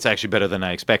said, "Hey, it's actually better than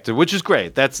I expected," which is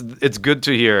great. It's good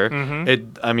to hear.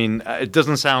 It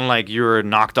doesn't sound like you're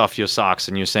knocked off your socks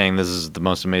and you're saying this is the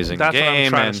most amazing That's what I'm game.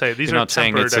 trying to and say. These you're are not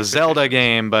saying it's a tempered Zelda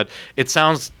game, but it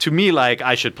sounds to me like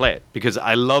I should play it because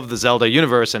I love the Zelda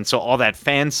universe, and so all that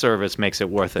fan service makes it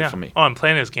worth it Yeah. for me. Oh, I'm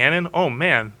playing as Ganon? Oh,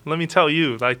 man. Let me tell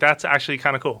you. Like, that's actually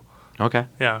kind of cool. Okay,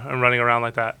 Yeah, I'm running around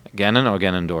like that. Ganon or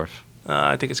Ganondorf?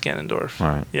 I think it's Ganondorf. All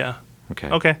right. Yeah. Okay.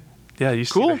 Okay. Yeah, you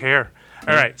see Cool. the hair.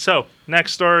 All right. So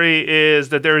next story is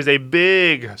that there is a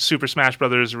big Super Smash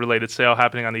Brothers related sale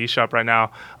happening on the eShop right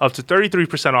now, up to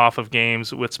 33% off of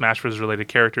games with Smash Bros. Related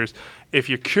characters. If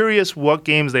you're curious what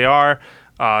games they are,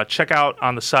 check out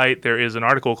on the site. There is an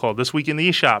article called "This Week in the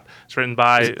eShop." It's written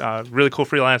by really cool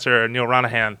freelancer Neil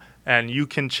Ronahan, and you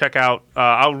can check out.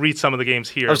 I'll read some of the games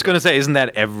here. I was going to say, isn't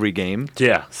that every game?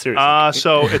 Yeah, seriously.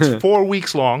 So it's 4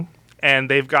 weeks long.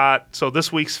 And they've got, so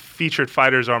this week's featured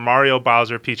fighters are Mario,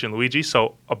 Bowser, Peach, and Luigi.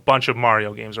 So a bunch of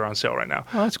Mario games are on sale right now.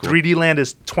 Oh, that's cool. 3D Land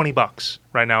is $20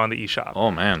 right now on the eShop. Oh,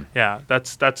 man. Yeah,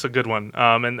 that's a good one.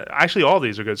 And actually, all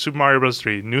these are good. Super Mario Bros.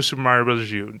 3, New Super Mario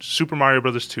Bros. U, Super Mario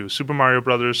Bros. 2, Super Mario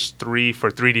Bros. 3 for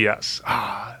 3DS.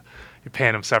 You're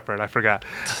paying them separate. I forgot.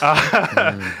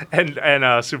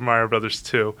 And Super Mario Bros.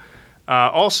 2.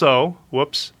 Also,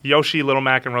 Yoshi, Little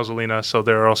Mac, and Rosalina. So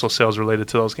there are also sales related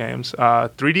to those games.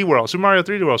 3D World, Super Mario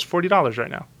 3D World is $40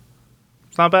 right now.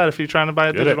 It's not bad if you're trying to buy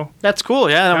it digital. That's cool.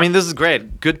 Yeah, I mean, this is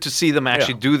great. Good to see them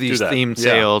actually do these themed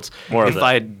sales. More if of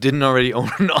I didn't already own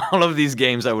all of these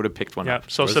games, I would have picked one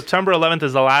up. So September 11th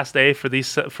is the last day for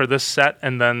this set,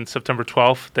 and then September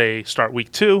 12th they start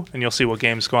week 2, and you'll see what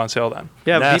games go on sale then.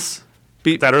 Yeah,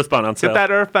 Get that Earthbound on sale. Get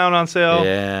that Earthbound on sale.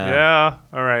 Yeah.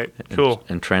 All right. Cool.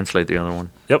 And translate the other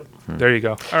one. Yep. There you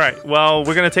go. All right. Well,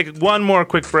 we're going to take one more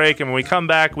quick break, and when we come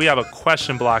back, we have a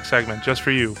question block segment just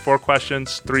for you. 4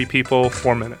 questions, 3 people,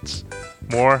 4 minutes.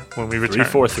 More when we return.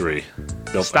 3-4-3.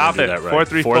 Nope, Stop it. That right.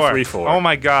 4-3-4. 4-3-4. Oh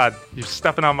my God. You're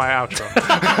stepping on my outro.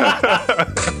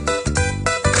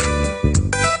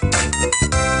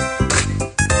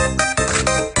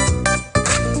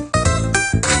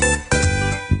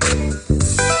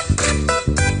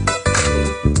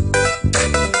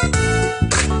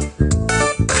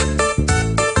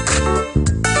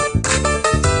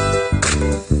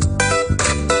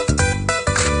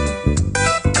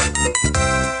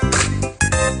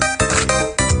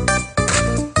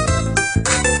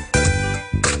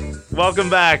 Welcome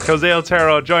back. Jose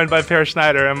Otero, joined by Per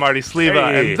Schneider and Marty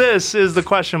Sleva. Hey. And this is the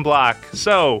question block.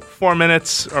 So, 4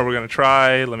 minutes, or we're going to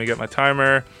try. Let me get my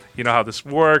timer. You know how this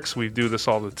works. We do this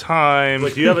all the time.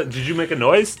 Wait, did you make a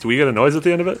noise? Do we get a noise at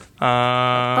the end of it?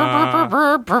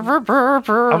 I'm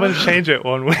going to change it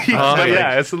one week. But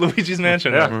yeah, it's Luigi's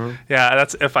Mansion. Yeah,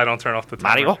 that's if I don't turn off the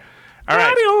timer. Mario. All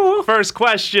right. First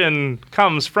question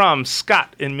comes from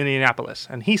Scott in Minneapolis.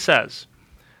 And he says,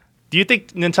 do you think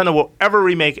Nintendo will ever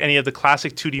remake any of the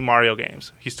classic 2D Mario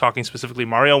games? He's talking specifically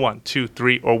Mario 1, 2,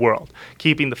 3, or World,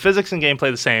 keeping the physics and gameplay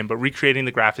the same, but recreating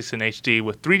the graphics in HD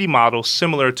with 3D models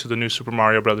similar to the new Super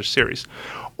Mario Bros. Series.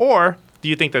 Or do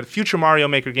you think that future Mario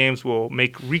Maker games will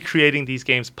make recreating these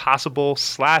games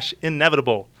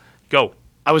possible/inevitable? Go.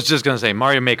 I was just going to say,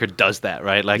 Mario Maker does that,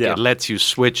 right? Like, it lets you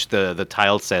switch the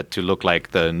tile set to look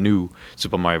like the new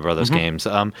Super Mario Brothers games.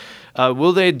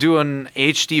 Will they do an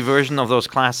HD version of those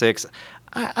classics?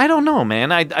 I don't know,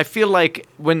 man. I feel like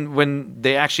when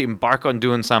they actually embark on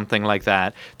doing something like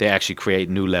that, they actually create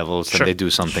new levels and they do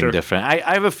something different.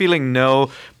 I have a feeling no,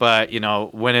 but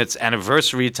when it's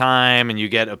anniversary time and you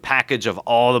get a package of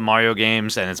all the Mario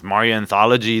games and it's Mario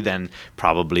Anthology, then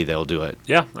probably they'll do it.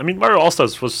 Yeah, I mean Mario All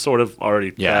Stars was sort of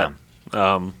already that.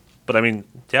 But I mean,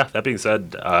 that being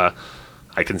said,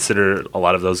 I consider a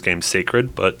lot of those games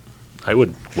sacred, but I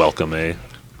would welcome in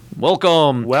Oh my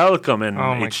God.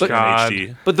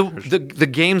 HD. But the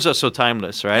games are so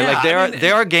timeless, right? Yeah, like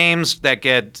there are games that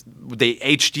get the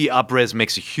HD upres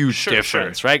makes a huge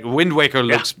difference, right? Wind Waker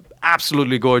looks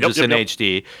absolutely gorgeous in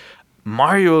HD.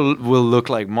 Mario will look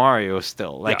like Mario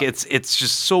still. Like it's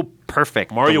just so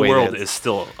perfect. Mario World is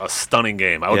still a stunning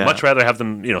game. I would much rather have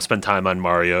them, spend time on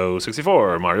Mario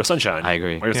 64 or Mario Sunshine. I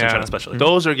agree. Mario Sunshine especially.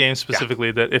 Those are games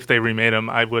specifically that if they remade them,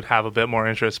 I would have a bit more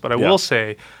interest. But I will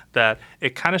say that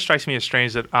it kind of strikes me as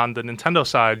strange that on the Nintendo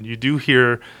side, you do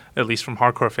hear, at least from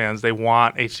hardcore fans, they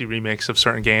want HD remakes of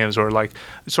certain games or like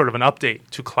sort of an update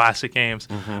to classic games.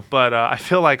 But I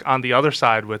feel like on the other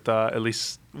side with at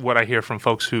least what I hear from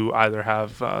folks who either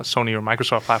have Sony or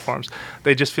Microsoft platforms,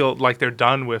 they just feel like they're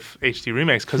done with HD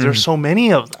remakes because there's so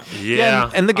many of them.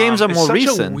 And the games are more it's such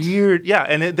recent. A weird,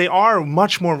 and they are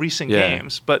much more recent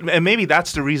games. And maybe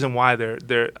that's the reason why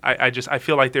they're. I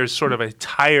feel like there's sort of a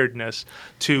tiredness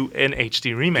to an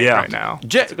HD remake right now.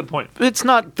 That's a good point. It's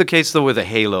not the case though with a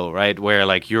Halo, right? Where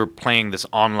like you're playing this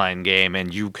online game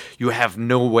and you have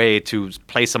no way to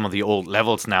play some of the old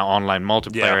levels now online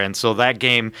multiplayer, and so that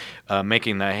game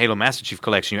making the Halo Master Chief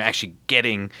Collection, you're actually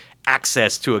getting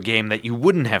access to a game that you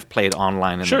wouldn't have played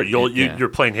online. You're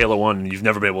playing Halo 1 and you've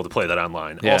never been able to play that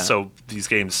online. Also, these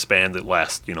games span the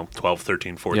last 12,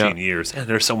 13, 14 years, and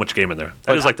there's so much game in there.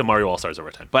 That is like the Mario All-Stars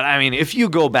over time. But I mean, if you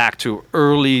go back to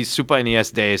early Super NES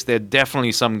days, there are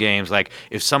definitely some games, like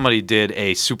if somebody did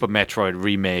a Super Metroid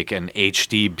remake and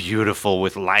HD beautiful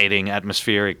with lighting,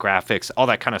 atmospheric graphics, all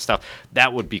that kind of stuff,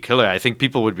 that would be killer. I think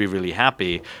people would be really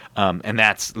happy. And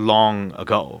that's long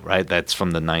ago, right? That's from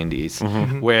the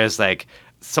 90s. Whereas like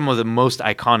some of the most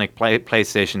iconic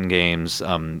PlayStation games,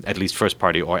 at least first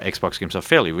party or Xbox games, are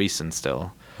fairly recent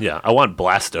still. Yeah, I want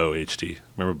Blasto HD.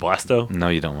 Remember Blasto? No,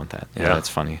 you don't want that. Yeah, that's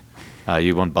funny.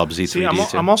 You want Bubsy See,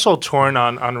 3D too? I'm also torn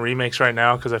on remakes right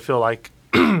now because I feel like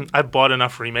I bought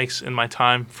enough remakes in my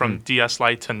time from DS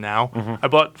Lite to now. I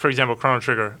bought, for example, Chrono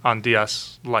Trigger on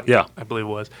DS Lite, Yeah. I believe it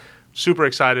was. Super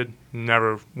excited,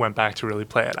 never went back to really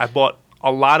play it. I bought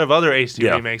a lot of other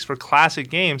HD remakes for classic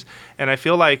games, and I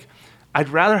feel like I'd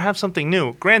rather have something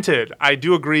new. Granted, I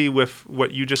do agree with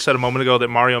what you just said a moment ago that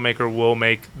Mario Maker will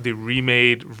make the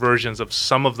remade versions of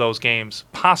some of those games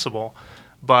possible,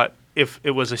 but if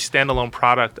it was a standalone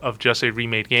product of just a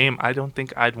remade game, I don't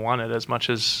think I'd want it as much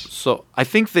as... So I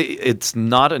think it's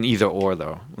not an either or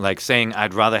though. Like saying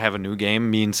I'd rather have a new game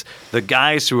means the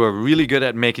guys who are really good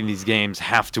at making these games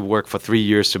have to work for 3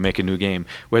 years to make a new game.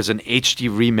 Whereas an HD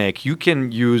remake, you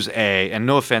can use and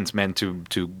no offense meant to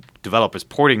developers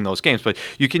porting those games, but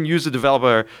you can use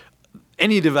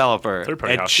any developer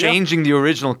Third-party at house, changing the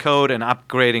original code and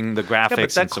upgrading the graphics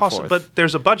but that and so costs. forth. But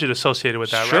there's a budget associated with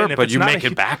that, Sure, right? And if but it's you not make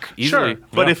it back easily. Sure,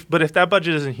 but Yeah. if that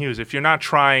budget isn't huge, if you're not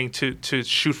trying to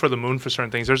shoot for the moon for certain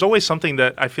things, there's always something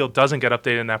that I feel doesn't get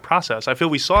updated in that process. I feel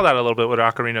we saw that a little bit with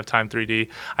Ocarina of Time 3D.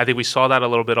 I think we saw that a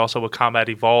little bit also with Combat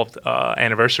Evolved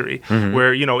Anniversary,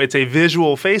 where it's a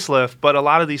visual facelift, but a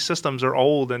lot of these systems are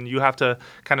old, and you have to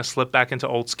kind of slip back into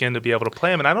old skin to be able to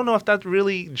play them. And I don't know if that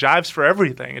really jives for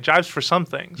everything. It jives for some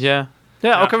things. Yeah,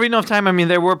 Ocarina of Time. I mean,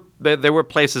 there were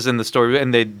places in the story,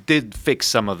 and they did fix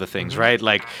some of the things, right?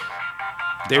 Like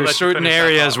there I'll were let you certain finish that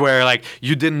areas thought. where like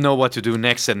you didn't know what to do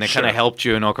next, and they kind Sure. of helped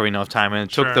you in Ocarina of Time, and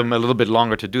it took Sure. them a little bit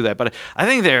longer to do that. But I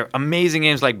think there are amazing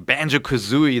games like Banjo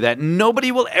Kazooie that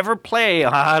nobody will ever play.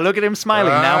 Look at him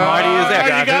smiling. Now Marty is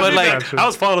there. you got But me like, there. I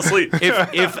was falling asleep.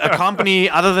 if a company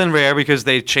other than Rare, because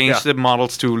they changed Yeah. the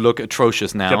models to look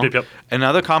atrocious now, Yep.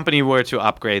 another company were to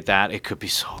upgrade that, it could be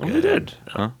so good. They did.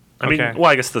 Huh? I mean, Okay.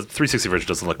 well, I guess the 360 version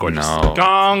doesn't look gorgeous. No.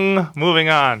 Gong. Moving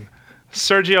on.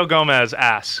 Sergio Gomez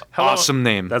asks, "Hello, Awesome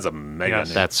name. That's a mega Yes.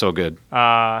 name. That's so good.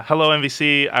 hello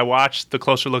MVC. I watched the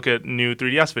closer look at new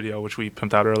 3DS video, which we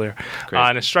pimped out earlier, Great.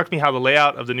 and it struck me how the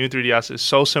layout of the new 3DS is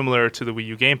so similar to the Wii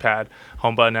U gamepad,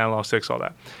 home button, analog sticks, all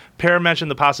that. Pear mentioned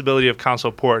the possibility of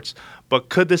console ports, but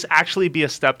could this actually be a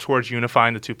step towards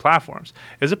unifying the two platforms?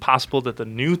 Is it possible that the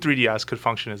new 3DS could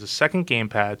function as a second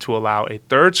gamepad to allow a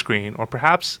third screen, or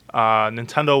perhaps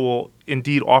Nintendo will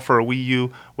indeed offer a Wii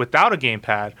U without a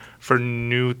gamepad for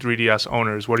new 3DS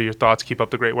owners? What are your thoughts? Keep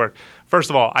up the great work. First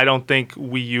of all, I don't think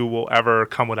Wii U will ever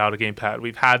come without a gamepad.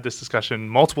 We've had this discussion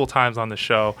multiple times on the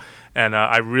show, and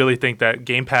I really think that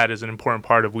gamepad is an important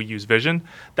part of Wii U's vision.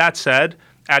 That said,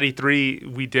 at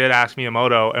E3, we did ask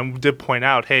Miyamoto, and we did point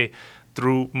out, hey,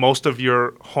 through most of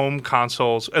your home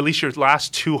consoles, at least your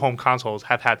last two home consoles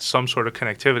have had some sort of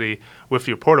connectivity with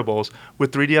your portables.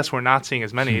 With 3DS, we're not seeing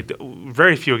as many.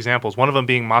 Very few examples. One of them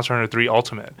being Monster Hunter 3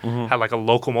 Ultimate. Had like a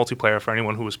local multiplayer for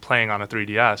anyone who was playing on a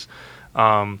 3DS.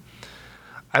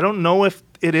 I don't know if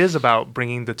it is about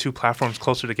bringing the two platforms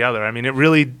closer together. I mean,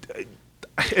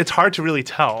 it's hard to really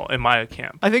tell in my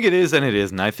camp. I think it is and it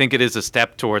isn't. I think it is a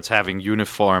step towards having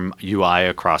uniform UI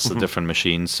across the different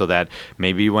machines so that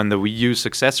maybe when the Wii U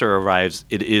successor arrives,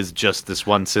 it is just this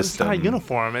one It's system. not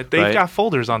uniform. They've right? got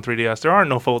folders on 3DS. There aren't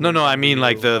no folders. No, I on mean Wii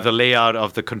like U. the layout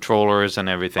of the controllers and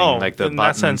everything. Oh, like the in that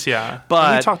buttons. sense, yeah.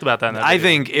 But we talked about that in that I video.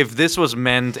 think if this was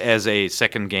meant as a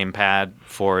second gamepad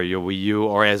for your Wii U,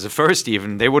 or as a first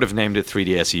even, they would have named it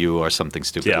 3DSU or something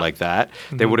stupid Yeah. like that.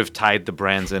 Mm-hmm. They would have tied the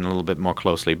brands in a little bit more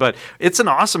closely. But it's an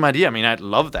awesome idea. I mean, I'd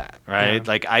love that, right? Yeah.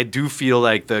 Like, I do feel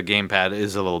like the gamepad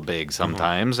is a little big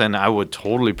sometimes, and I would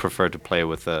totally prefer to play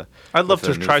with the. I'd love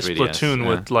with to the try new 3DS. Splatoon Yeah.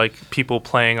 with like people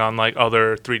playing on like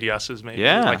other 3DSs, maybe.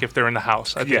 Yeah. Like if they're in the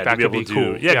house, I think Yeah, that to be could able be to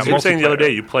cool. Yeah, 'cause you were saying the other multiplayer. day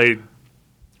you played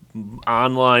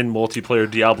online multiplayer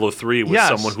Diablo 3 with Yes.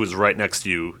 someone who's right next to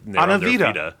you there on a their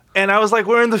Vita. And I was like,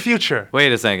 we're in the future.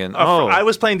 Wait a second. I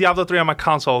was playing Diablo 3 on my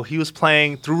console. He was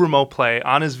playing through remote play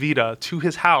on his Vita to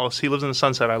his house. He lives in the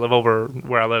Sunset. I live over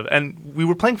where I live. And we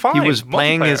were playing fine. He was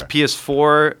playing his multiplayer.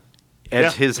 PS4 at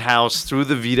Yeah. his house through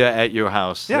the Vita at your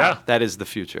house. Yeah. That is the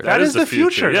future. That is the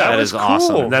future. Yeah. That That was is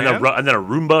awesome. cool, And then, man. and then a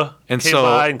Roomba And came so-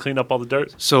 by and cleaned up all the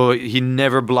dirt. So he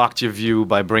never blocked your view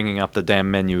by bringing up the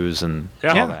damn menus and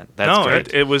Yeah. all that. That's no,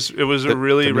 great. it was a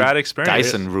really The new rad experience.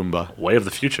 Dyson Roomba. Way of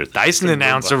the future. Dyson Roomba.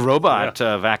 announced a robot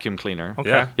vacuum cleaner. Okay.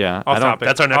 Yeah. Yeah, Off I don't- topic.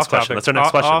 That's our next Off question. topic. That's our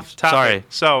next question. Off topic. Sorry.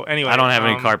 So anyway, I don't have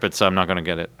any carpet, so I'm not going to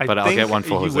get it. I But I'll think get one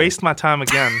for you Jose. waste my time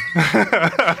again.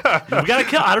 We got to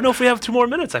kill. I don't know if we have 2 more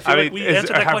minutes. I feel like we answered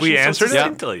that have question we answered so it?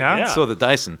 succinctly. Yeah. Yeah. So the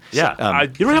Dyson. Yeah. I-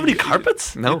 You don't have any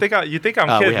carpets? No. You think I'm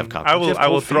we kidding? have carpet. I You will have I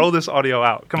will cold feet? throw this audio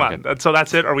out. Come on. Okay. So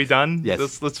that's it. Are we done?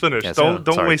 Yes. Let's finish. Yes, don't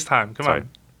sorry. waste time. Come Sorry. on.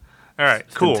 All right,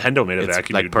 cool. Nintendo made a It's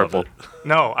vacuum. like you'd love purple. it.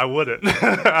 No, I wouldn't.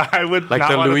 I would Like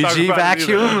not the wanna talk Luigi about it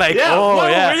either. vacuum? Like, Yeah, oh, whoa,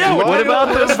 yeah. yeah, What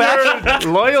about this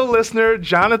vacuum? Loyal listener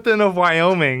Jonathan of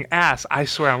Wyoming asks, I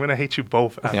swear I'm going to hate you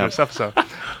both after Yeah. this episode.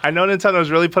 I know Nintendo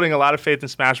is really putting a lot of faith in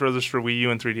Smash Bros. For Wii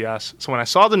U and 3DS. So when I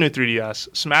saw the new 3DS,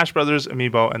 Smash Bros.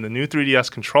 Amiibo, and the new 3DS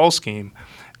control scheme,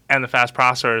 and the fast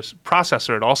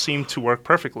processor, it all seemed to work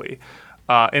perfectly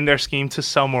in their scheme to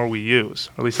sell more Wii U's.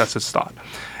 Or at least that's its thought.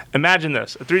 Imagine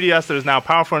this, a 3DS that is now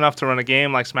powerful enough to run a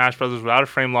game like Smash Bros. Without a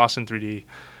frame loss in 3D.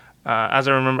 As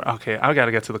I remember, okay, I got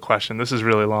to get to the question. This is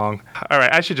really long. All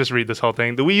right, I should just read this whole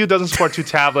thing. The Wii U doesn't support 2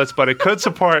 tablets, but it could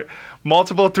support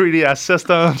multiple 3DS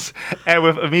systems. And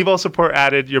with Amiibo support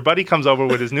added, your buddy comes over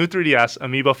with his new 3DS,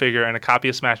 Amiibo figure, and a copy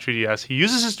of Smash 3DS. He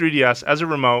uses his 3DS as a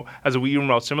remote, as a Wii U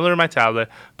remote, similar to my tablet,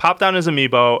 pop down his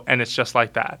Amiibo, and it's just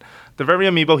like that. The very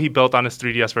Amiibo he built on his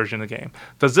 3DS version of the game.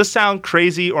 Does this sound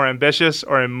crazy or ambitious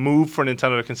or a move for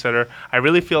Nintendo to consider? I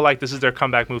really feel like this is their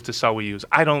comeback move to sell Wii U's.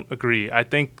 I don't agree. I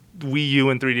think Wii U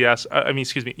and 3DS,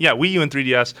 Wii U and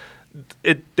 3DS,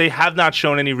 they have not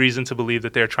shown any reason to believe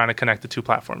that they're trying to connect the 2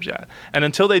 platforms yet. And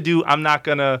until they do, I'm not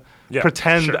going to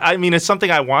pretend. Sure. I mean, it's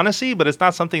something I want to see, but it's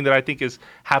not something that I think is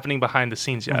happening behind the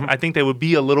scenes yet. I think they would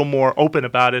be a little more open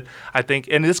about it, I think.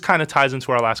 And this kind of ties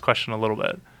into our last question a little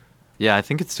bit. Yeah, I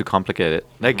think it's too complicated.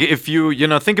 Like, if you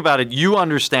think about it, you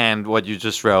understand what you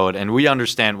just wrote, and we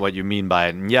understand what you mean by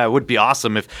it. And yeah, it would be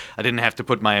awesome if I didn't have to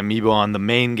put my Amiibo on the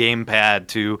main gamepad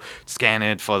to scan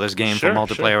it for this game for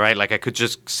multiplayer, right? Like, I could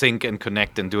just sync and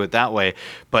connect and do it that way.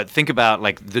 But think about,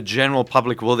 like, the general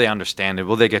public, will they understand it?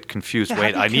 Will they get confused? Yeah,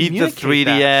 Wait, how I do you need the communicate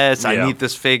 3DS, that? I Yeah. need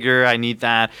this figure, I need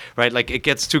that, right? Like, it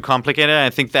gets too complicated.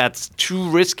 I think that's too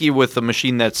risky with a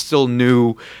machine that's still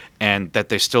new and that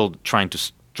they're still trying to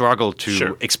struggle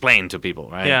to explain to people,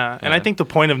 right? Yeah, and I think the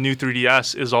point of new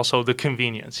 3DS is also the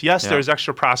convenience. Yes, there's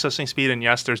extra processing speed, and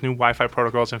yes, there's new Wi-Fi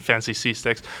protocols and fancy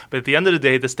C-sticks, but at the end of the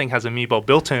day, this thing has Amiibo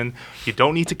built in. You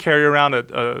don't need to carry around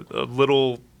a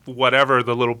little, whatever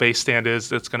the little base stand is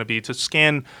that's going to be to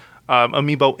scan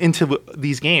Amiibo into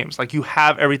these games. Like, you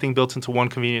have everything built into one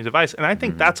convenient device, and I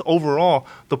think that's overall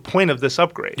the point of this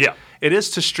upgrade. Yeah. It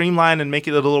is to streamline and make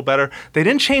it a little better. They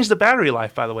didn't change the battery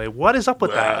life, by the way. What is up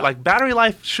with that? Like, battery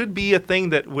life should be a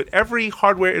thing that with every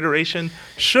hardware iteration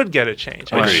should get a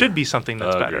change. It should be something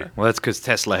that's better. Well, that's because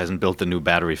Tesla hasn't built the new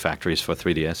battery factories for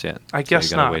 3DS yet. I guess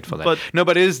so you gotta not, wait for that. but- No,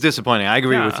 but it is disappointing. I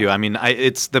agree Yeah. with you. I mean,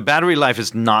 it's the battery life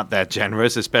is not that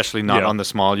generous, especially not on the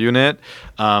small unit.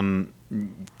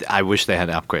 I wish they had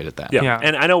upgraded that. Yeah. Yeah.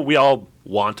 And I know we all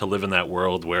want to live in that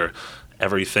world where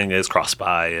everything is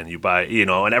cross-buy and you buy,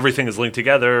 and everything is linked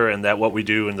together, and that what we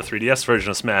do in the 3DS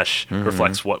version of Smash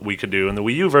reflects what we could do in the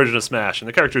Wii U version of Smash, and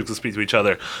the characters can speak to each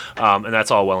other, and that's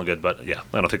all well and good, but yeah,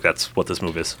 I don't think that's what this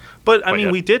move is. But, I mean,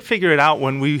 yet. we did figure it out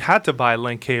when we had to buy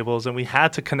link cables and we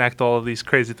had to connect all of these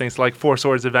crazy things like Four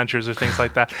Swords Adventures or things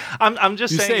like that. I'm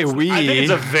just You saying. say it's- Wii. I think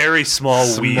it's a very small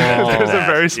Wii. Small. that did There's a that.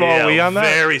 very small Wii on that?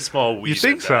 Very small Wii. You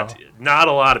think did that. so? Not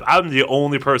a lot of. I'm the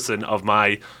only person of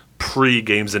my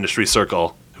pre-games industry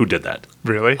circle who did that.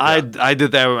 Really? I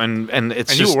did that, and it's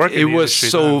And you just work in it the was industry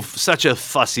so then. such a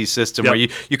fussy system Yep. where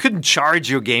you couldn't charge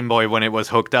your Game Boy when it was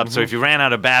hooked up. So if you ran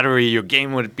out of battery, your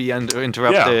game would be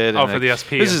interrupted. Oh, and for the like,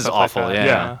 SP. This and is stuff like awful. that.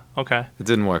 Yeah. Okay. It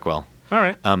didn't work well. All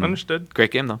right. Understood.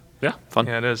 Great game though. Yeah. Fun.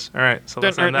 Yeah, it is. All right. So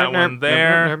let's end that one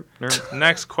there.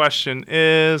 Next question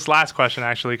is, last question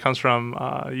actually, comes from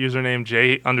username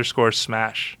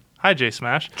J_Smash. Hi, J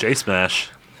Smash. J Smash.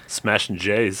 Smashing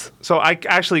J's. So I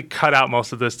actually cut out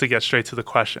most of this to get straight to the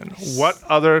question. What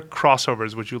other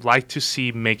crossovers would you like to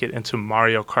see make it into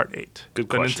Mario Kart 8? Good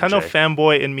the question, Nintendo Jay.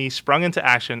 fanboy in me sprung into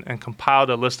action and compiled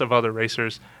a list of other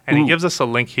racers. And he gives us a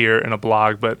link here in a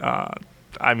blog, but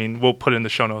I mean, we'll put it in the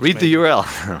show notes. Read the maybe.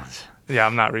 URL. Yeah,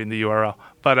 I'm not reading the URL.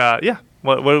 But yeah,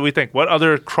 what do we think? What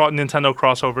other Nintendo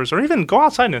crossovers, or even go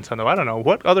outside Nintendo? I don't know.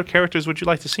 What other characters would you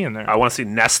like to see in there? I want to see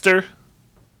Nestor.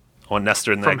 I want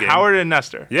Nestor in that From game. Howard and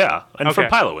Nestor. Yeah, and from Okay.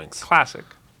 Pilot Wings. Classic.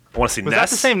 I want to see Was Ness. that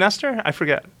the same Nestor? I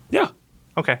forget. Yeah,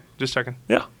 Okay, just checking.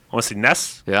 yeah. I want to see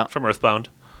Ness. Yeah. From Earthbound.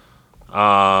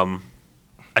 I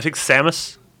think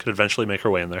Samus could eventually make her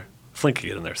way in there. Flink can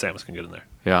get in there. Samus can get in there.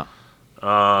 Yeah.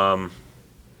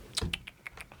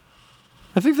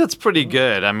 I think that's pretty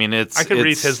good. I mean, it's. I could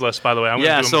read it's- his list, by the way. I'm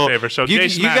going to do him a favor. So you, J you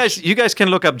Smash. guys, you guys can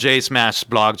look up J Smash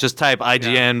blog. Just type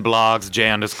IGN blogs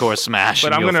J_Smash.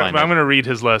 But and I'm gonna read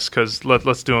his list because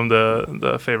let's do him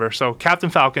the favor. So Captain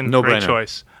Falcon, No great brainer.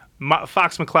 choice.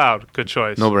 Fox McCloud, good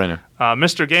choice. No brainer.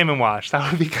 Mr. Game & Watch,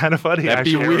 that would be kind of funny. That'd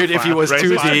be actually. weird if he was Race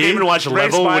 2D. by him. Game & Watch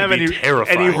Race level by would him be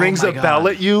terrifying. And he rings Oh a my bell God.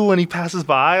 at you when he passes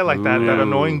by, like that Ooh.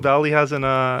 annoying bell he has in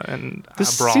a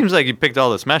This brawl. seems like he picked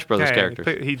all the Smash Brothers Yeah,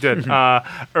 characters. He did.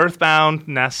 Earthbound,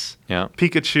 Ness, Yeah.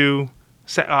 Pikachu.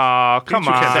 Come Pikachu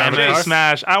on, can't J Samus.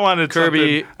 Smash. I wanted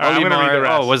Kirby, something. All right, I'm gonna read the Olimar.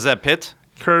 rest. Oh, was that Pit?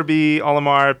 Kirby,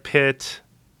 Olimar, Pit,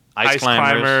 Ice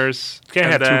Climbers. Can't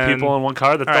and have then- two people on one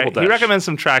card. That's All double right, dash. he recommends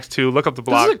some tracks too. Look up the This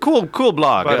blog. is a cool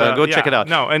blog. But, Go check yeah, it out.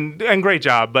 No, and great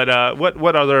job. But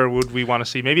what other would we want to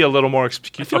see? Maybe a little more I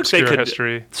feel like they obscure could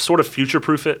history. sort of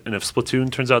future-proof it, and if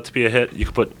Splatoon turns out to be a hit, you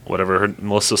could put whatever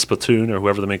Melissa Splatoon or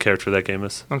whoever the main character of that game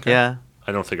is. Okay. Yeah.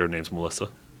 I don't think her name's Melissa.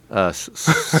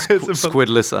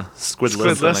 Squidlissa.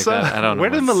 Squidlissa. Something like that. I don't know. Where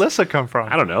did Melissa come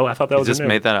from? I don't know. I thought that I was her just name.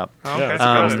 made that up. Oh, Yeah, okay. that's a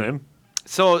girl's name.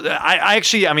 So I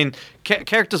actually, I mean,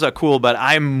 characters are cool, but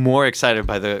I'm more excited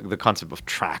by the concept of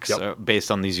tracks Yep.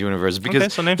 based on these universes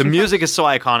because so name the some music is so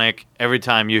iconic. Every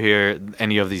time you hear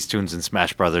any of these tunes in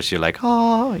Smash Brothers, you're like,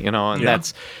 oh, and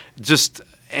that's just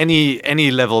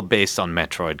any level based on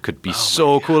Metroid could be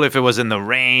so cool if it was in the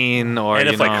rain or And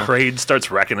if know. like Kraid starts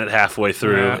wrecking it halfway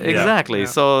through. Yeah. Exactly. Yeah.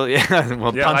 So yeah,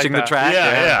 well, Yeah, I punching like the that. track. Yeah,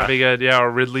 yeah. That'd be good. Yeah,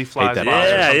 or Ridley flies that by. boss. or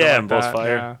Yeah, something yeah, like and blows that.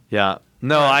 fire. Yeah.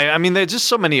 No, I mean, there's just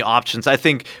so many options. I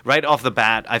think right off the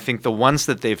bat, I think the ones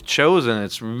that they've chosen,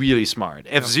 it's really smart.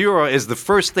 F-Zero is the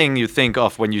first thing you think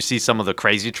of when you see some of the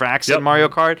crazy tracks Yep. in Mario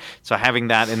Kart. So having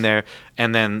that in there,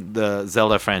 and then the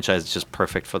Zelda franchise is just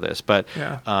perfect for this. But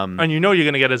Yeah. And you're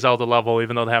going to get a Zelda level,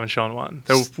 even though they haven't shown one.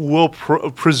 There will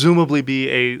presumably be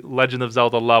a Legend of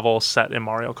Zelda level set in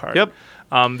Mario Kart. Yep.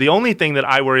 The only thing that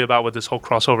I worry about with this whole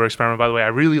crossover experiment, by the way, I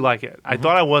really like it. I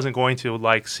thought I wasn't going to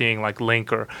like seeing like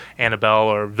Link or Annabelle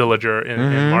or Villager in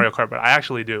Mario Kart, but I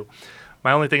actually do.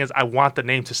 My only thing is I want the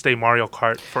name to stay Mario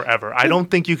Kart forever. I don't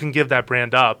think you can give that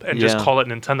brand up and just Yeah. call it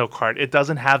Nintendo Kart. It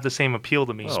doesn't have the same appeal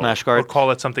to me. Smash Or Kart.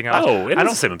 call it something else. Oh, it I has don't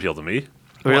the same appeal to me.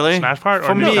 Really? Smash Kart or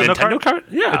For me, Nintendo Kart?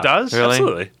 Yeah. It does? Really?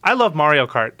 Absolutely. I love Mario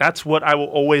Kart. That's what I will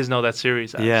always know that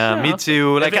series as. Yeah, me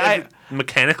too. Like If I it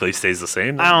mechanically stays the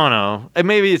same. I don't know. And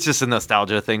maybe it's just a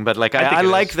nostalgia thing, but like I think I it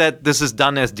like is. that this is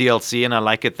done as DLC, and I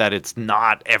like it that it's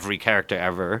not every character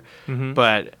ever.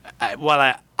 But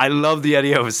while I love the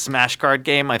idea of a Smash Kart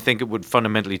game, I think it would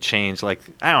fundamentally change. Like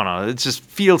I don't know, it just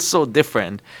feels so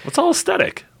different. It's all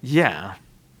aesthetic. Yeah,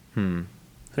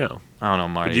 Yeah. I don't know,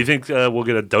 Marty. Do you think we'll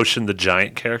get a Doshin the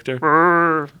Giant character?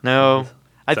 No.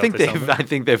 I that think what they sound I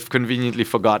think they've conveniently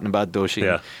forgotten about Doshin.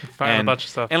 Yeah. Find a bunch of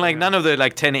stuff, And like yeah. none of the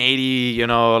like 1080,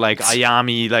 like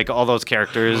Ayami, like all those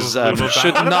characters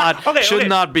should What about- should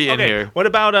not be in okay. here. What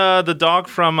about the dog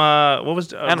from what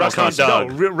was Animal Rusty's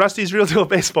Crossing. no, Rusty's Real Deal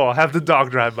Baseball? Have the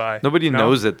dog drive by. Nobody No?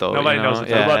 knows it though. Nobody you know? knows it.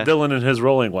 Yeah. What about Dylan and his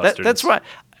Rolling Westerns? That's right.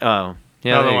 Oh,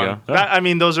 yeah, Another there you one. go. I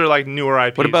mean, those are like newer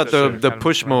IPs. What about that the are kind of-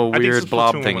 Pushmo I think weird Splatoon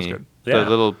blob one was thingy? good. Yeah. The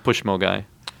little Pushmo guy.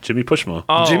 Jimmy Pushmo.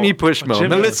 Oh, Jimmy Pushmo.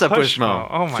 Melissa Pushmo.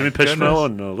 Oh my Jimmy goodness. Pushmo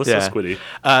and Alyssa Yeah. Squiddy.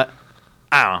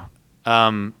 I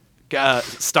don't know.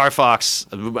 Star Fox,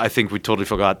 I think we totally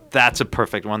forgot. That's a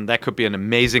perfect one. That could be an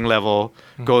amazing level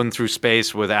going through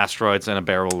space with asteroids and a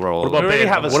barrel roll. What about We already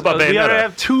have What about we already Bayonetta?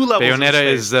 have two levels. in Bayonetta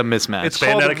space. is a mismatch. It's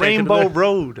Bayonetta called can't get Rainbow there?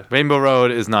 Road. Rainbow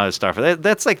Road is not a Star Fox.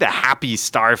 That's like the happy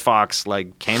Star Fox,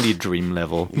 like Candy Dream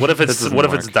level. What if That it's doesn't what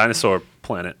if it's work. Dinosaur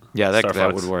Planet? Yeah, that Star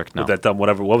Fox. would work. No. With that dumb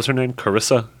whatever. What was her name?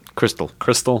 Carissa? Crystal?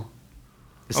 Crystal?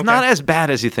 It's Okay. not as bad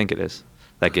as you think it is.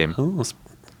 That game. Oh, it's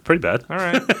pretty bad. All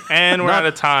right, and we're Not- out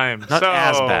of time. Not So,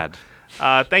 as bad.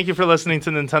 Thank you for listening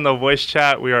to Nintendo Voice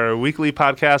Chat. We are a weekly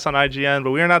podcast on IGN, but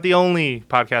we are not the only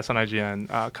podcast on IGN.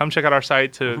 Come check out our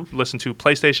site to listen to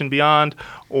PlayStation Beyond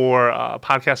or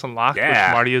Podcast Unlocked, Yeah.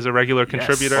 which Marty is a regular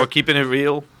contributor. Or keeping it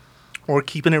real. Or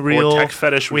Keeping It Real. Or Tech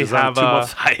Fetish, We which is on have a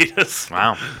 2-month hiatus.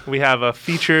 Wow. we have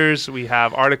features, we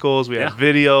have articles, we have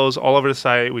Yeah. videos all over the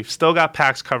site. We've still got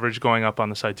PAX coverage going up on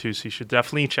the site too, so you should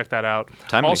definitely check that out.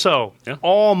 Timely. Also, Yeah.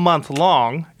 all month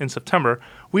long in September,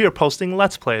 we are posting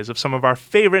Let's Plays of some of our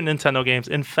favorite Nintendo games.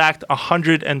 In fact,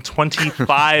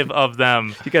 125 of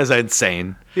them. You guys are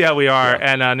insane. Yeah, we are.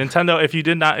 And Nintendo, if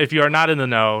you are not in the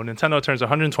know, Nintendo turns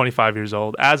 125 years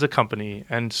old as a company,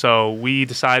 and so we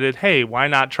decided, hey, why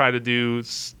not try to do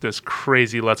this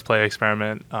crazy Let's Play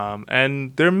experiment?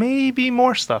 And there may be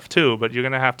more stuff too, but you're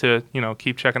gonna have to,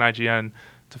 keep checking IGN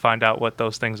to find out what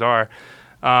those things are.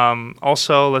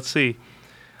 Also, let's see.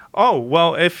 Oh,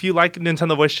 well, if you like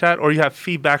Nintendo Voice Chat or you have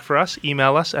feedback for us,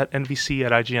 email us at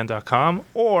nvc@ign.com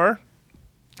or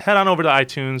head on over to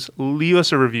iTunes, leave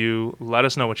us a review, let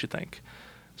us know what you think.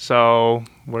 So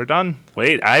we're done.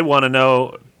 Wait, I want to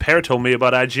know Pear told me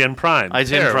about IGN Prime. IGN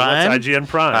Pear, Prime? What's IGN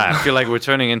Prime? I feel like we're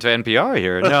turning into NPR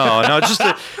here. No,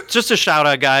 just a shout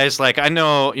out, guys. Like I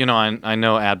know, I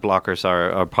know ad blockers are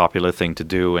a popular thing to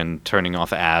do, and turning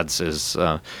off ads is,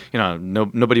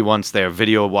 nobody wants their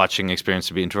video watching experience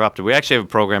to be interrupted. We actually have a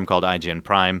program called IGN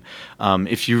Prime.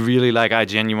 If you really like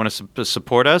IGN, you want to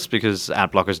support us, because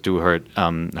ad blockers do hurt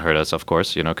us, of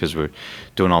course, because we're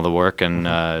doing all the work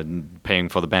and paying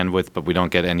for the bandwidth, but we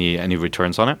don't get any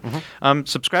returns on it.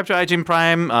 Subscribe to IGN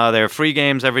Prime. There are free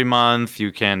games every month.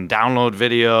 You can download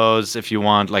videos if you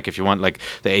want. Like if you want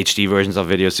the HD versions of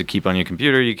videos to keep on your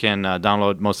computer, you can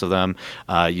download most of them.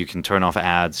 You can turn off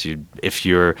ads. If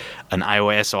you're an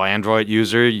iOS or Android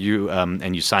user,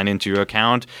 and you sign into your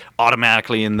account,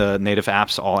 automatically in the native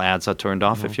apps, all ads are turned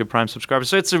off if you're Prime subscriber.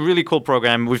 So it's a really cool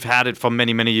program. We've had it for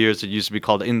many, many years. It used to be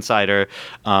called Insider.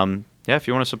 If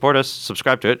you want to support us,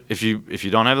 subscribe to it. If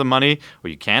you don't have the money, or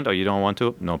you can't, or you don't want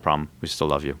to, no problem. We still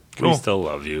love you. Cool. We still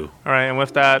love you. All right, and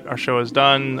with that, our show is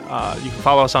done. You can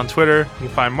follow us on Twitter. You can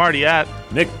find Marty at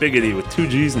Nick Biggity with 2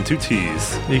 G's and 2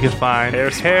 T's. You can find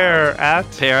Pear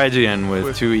at Pear IGN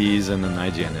with 2 E's and an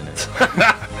IGN in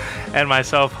it. and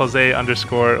myself, Jose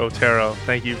 _ Otero.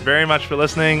 Thank you very much for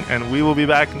listening, and we will be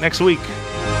back next week.